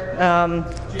Award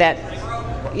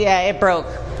it broke.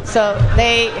 So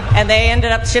they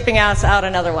ended up shipping us out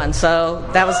another one. So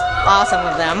that was awesome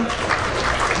of them.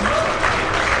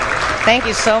 Thank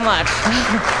you so much,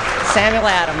 Samuel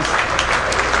Adams.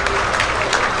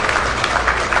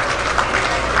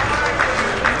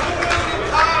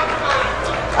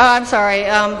 Oh, I'm sorry.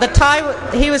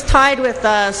 He was tied with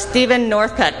Stephen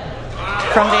Northcutt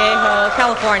from Viejo,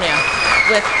 California,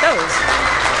 with those.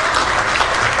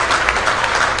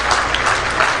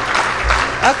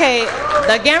 Okay,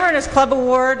 the Gambrinus Club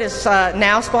Award is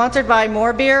now sponsored by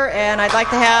More Beer, and I'd like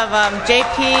to have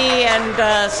JP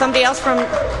and somebody else from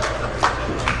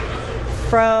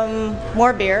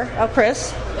More Beer,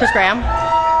 Chris Graham,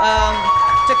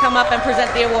 to come up and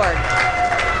present the award.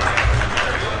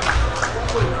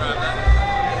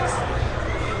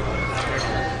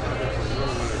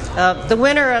 The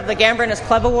winner of the Gambrinus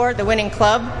Club Award, the winning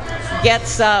club,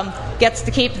 gets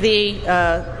to keep the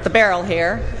barrel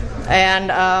here, and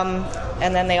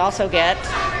then they also get.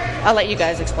 I'll let you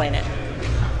guys explain it.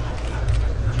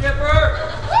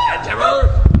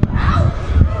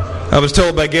 I was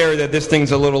told by Gary that this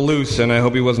thing's a little loose, and I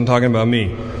hope he wasn't talking about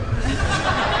me.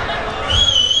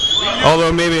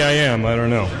 Although maybe I am, I don't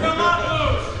know.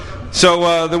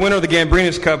 So the winner of the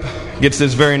Gambrinus Cup gets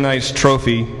this very nice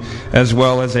trophy, as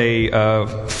well as a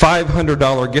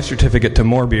 $500 gift certificate to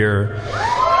More Beer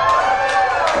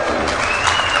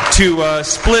to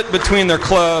split between their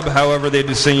club, however they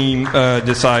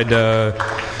decide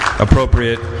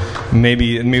appropriate.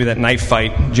 Maybe that knife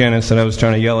fight, Janice, that I was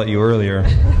trying to yell at you earlier.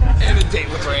 And a date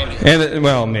with Randy.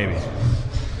 Well, maybe.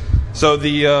 So what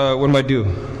do I do?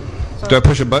 Do I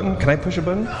push a button? Can I push a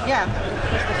button? Yeah,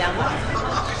 push the down button.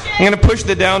 I'm going to push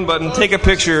the down button, take a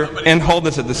picture, and hold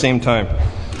this at the same time.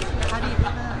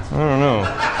 I don't know.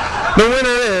 The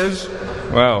winner is...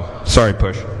 Wow. Sorry,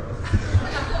 push.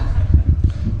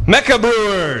 Mecca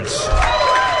Brewers.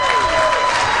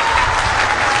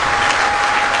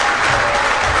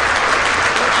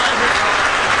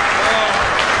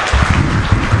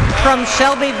 From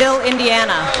Shelbyville,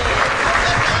 Indiana.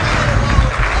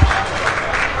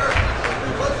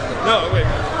 No, wait.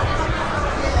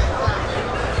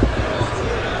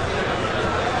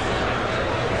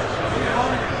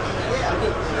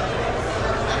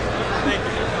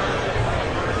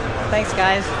 Thanks,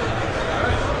 guys.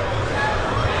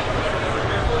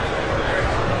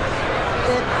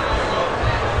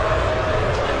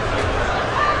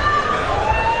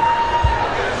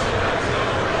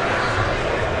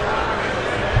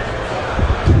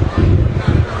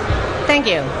 Thank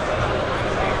you.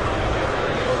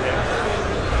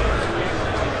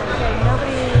 Okay,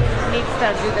 nobody needs to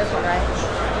do this one, right?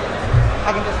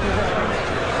 I can just do this one.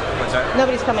 What's that?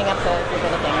 Nobody's coming up to do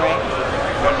anything, right?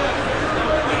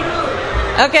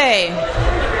 Okay,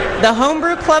 the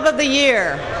Homebrew Club of the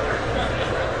Year.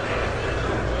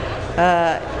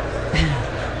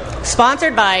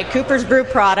 Sponsored by Cooper's Brew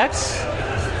Products.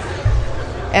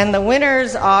 And the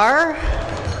winners are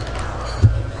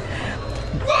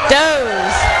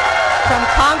Doze from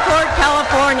Concord,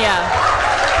 California.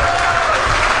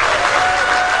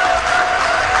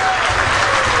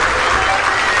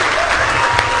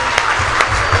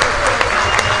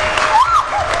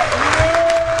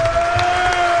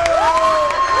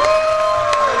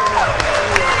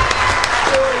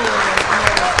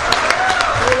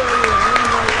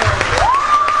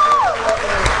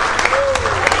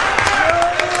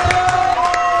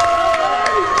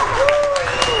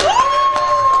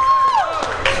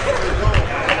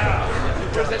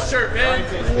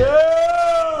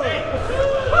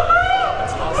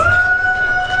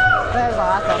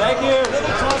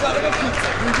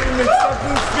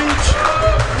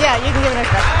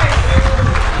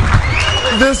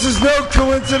 This is no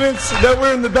coincidence that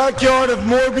we're in the backyard of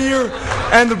More Beer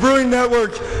and the Brewing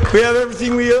Network. We have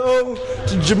everything we owe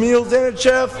to Jamil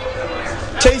Zanachev,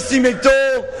 Tasty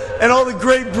McDowell, and all the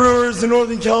great brewers in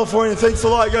Northern California. Thanks a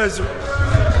lot, guys.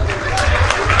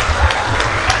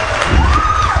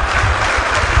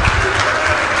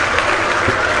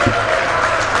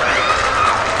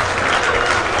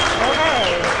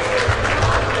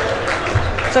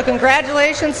 So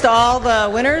congratulations to all the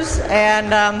winners,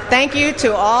 and thank you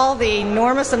to all the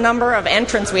enormous number of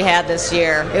entrants we had this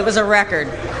year. It was a record.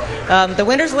 The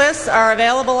winners lists are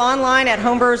available online at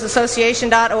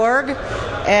homebrewersassociation.org,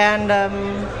 and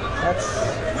that's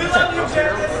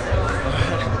it.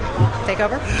 Take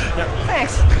over? Yeah.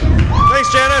 Thanks.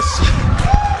 Thanks, Janice.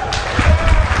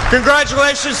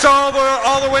 Congratulations to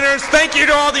all the winners. Thank you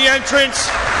to all the entrants.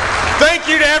 Thank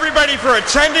you to everybody for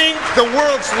attending the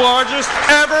world's largest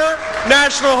ever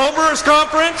National Homebrewers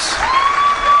Conference.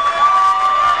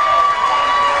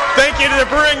 Thank you to the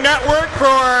Brewing Network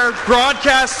for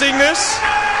broadcasting this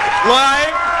live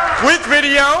with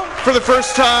video for the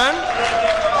first time.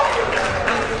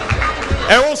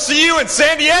 And we'll see you in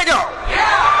San Diego.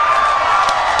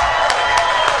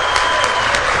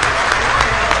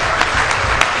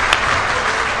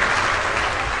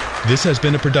 This has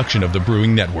been a production of the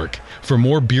Brewing Network. For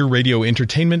more beer radio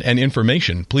entertainment and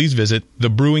information, please visit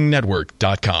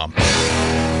thebrewingnetwork.com.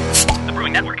 The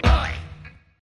Brewing Network.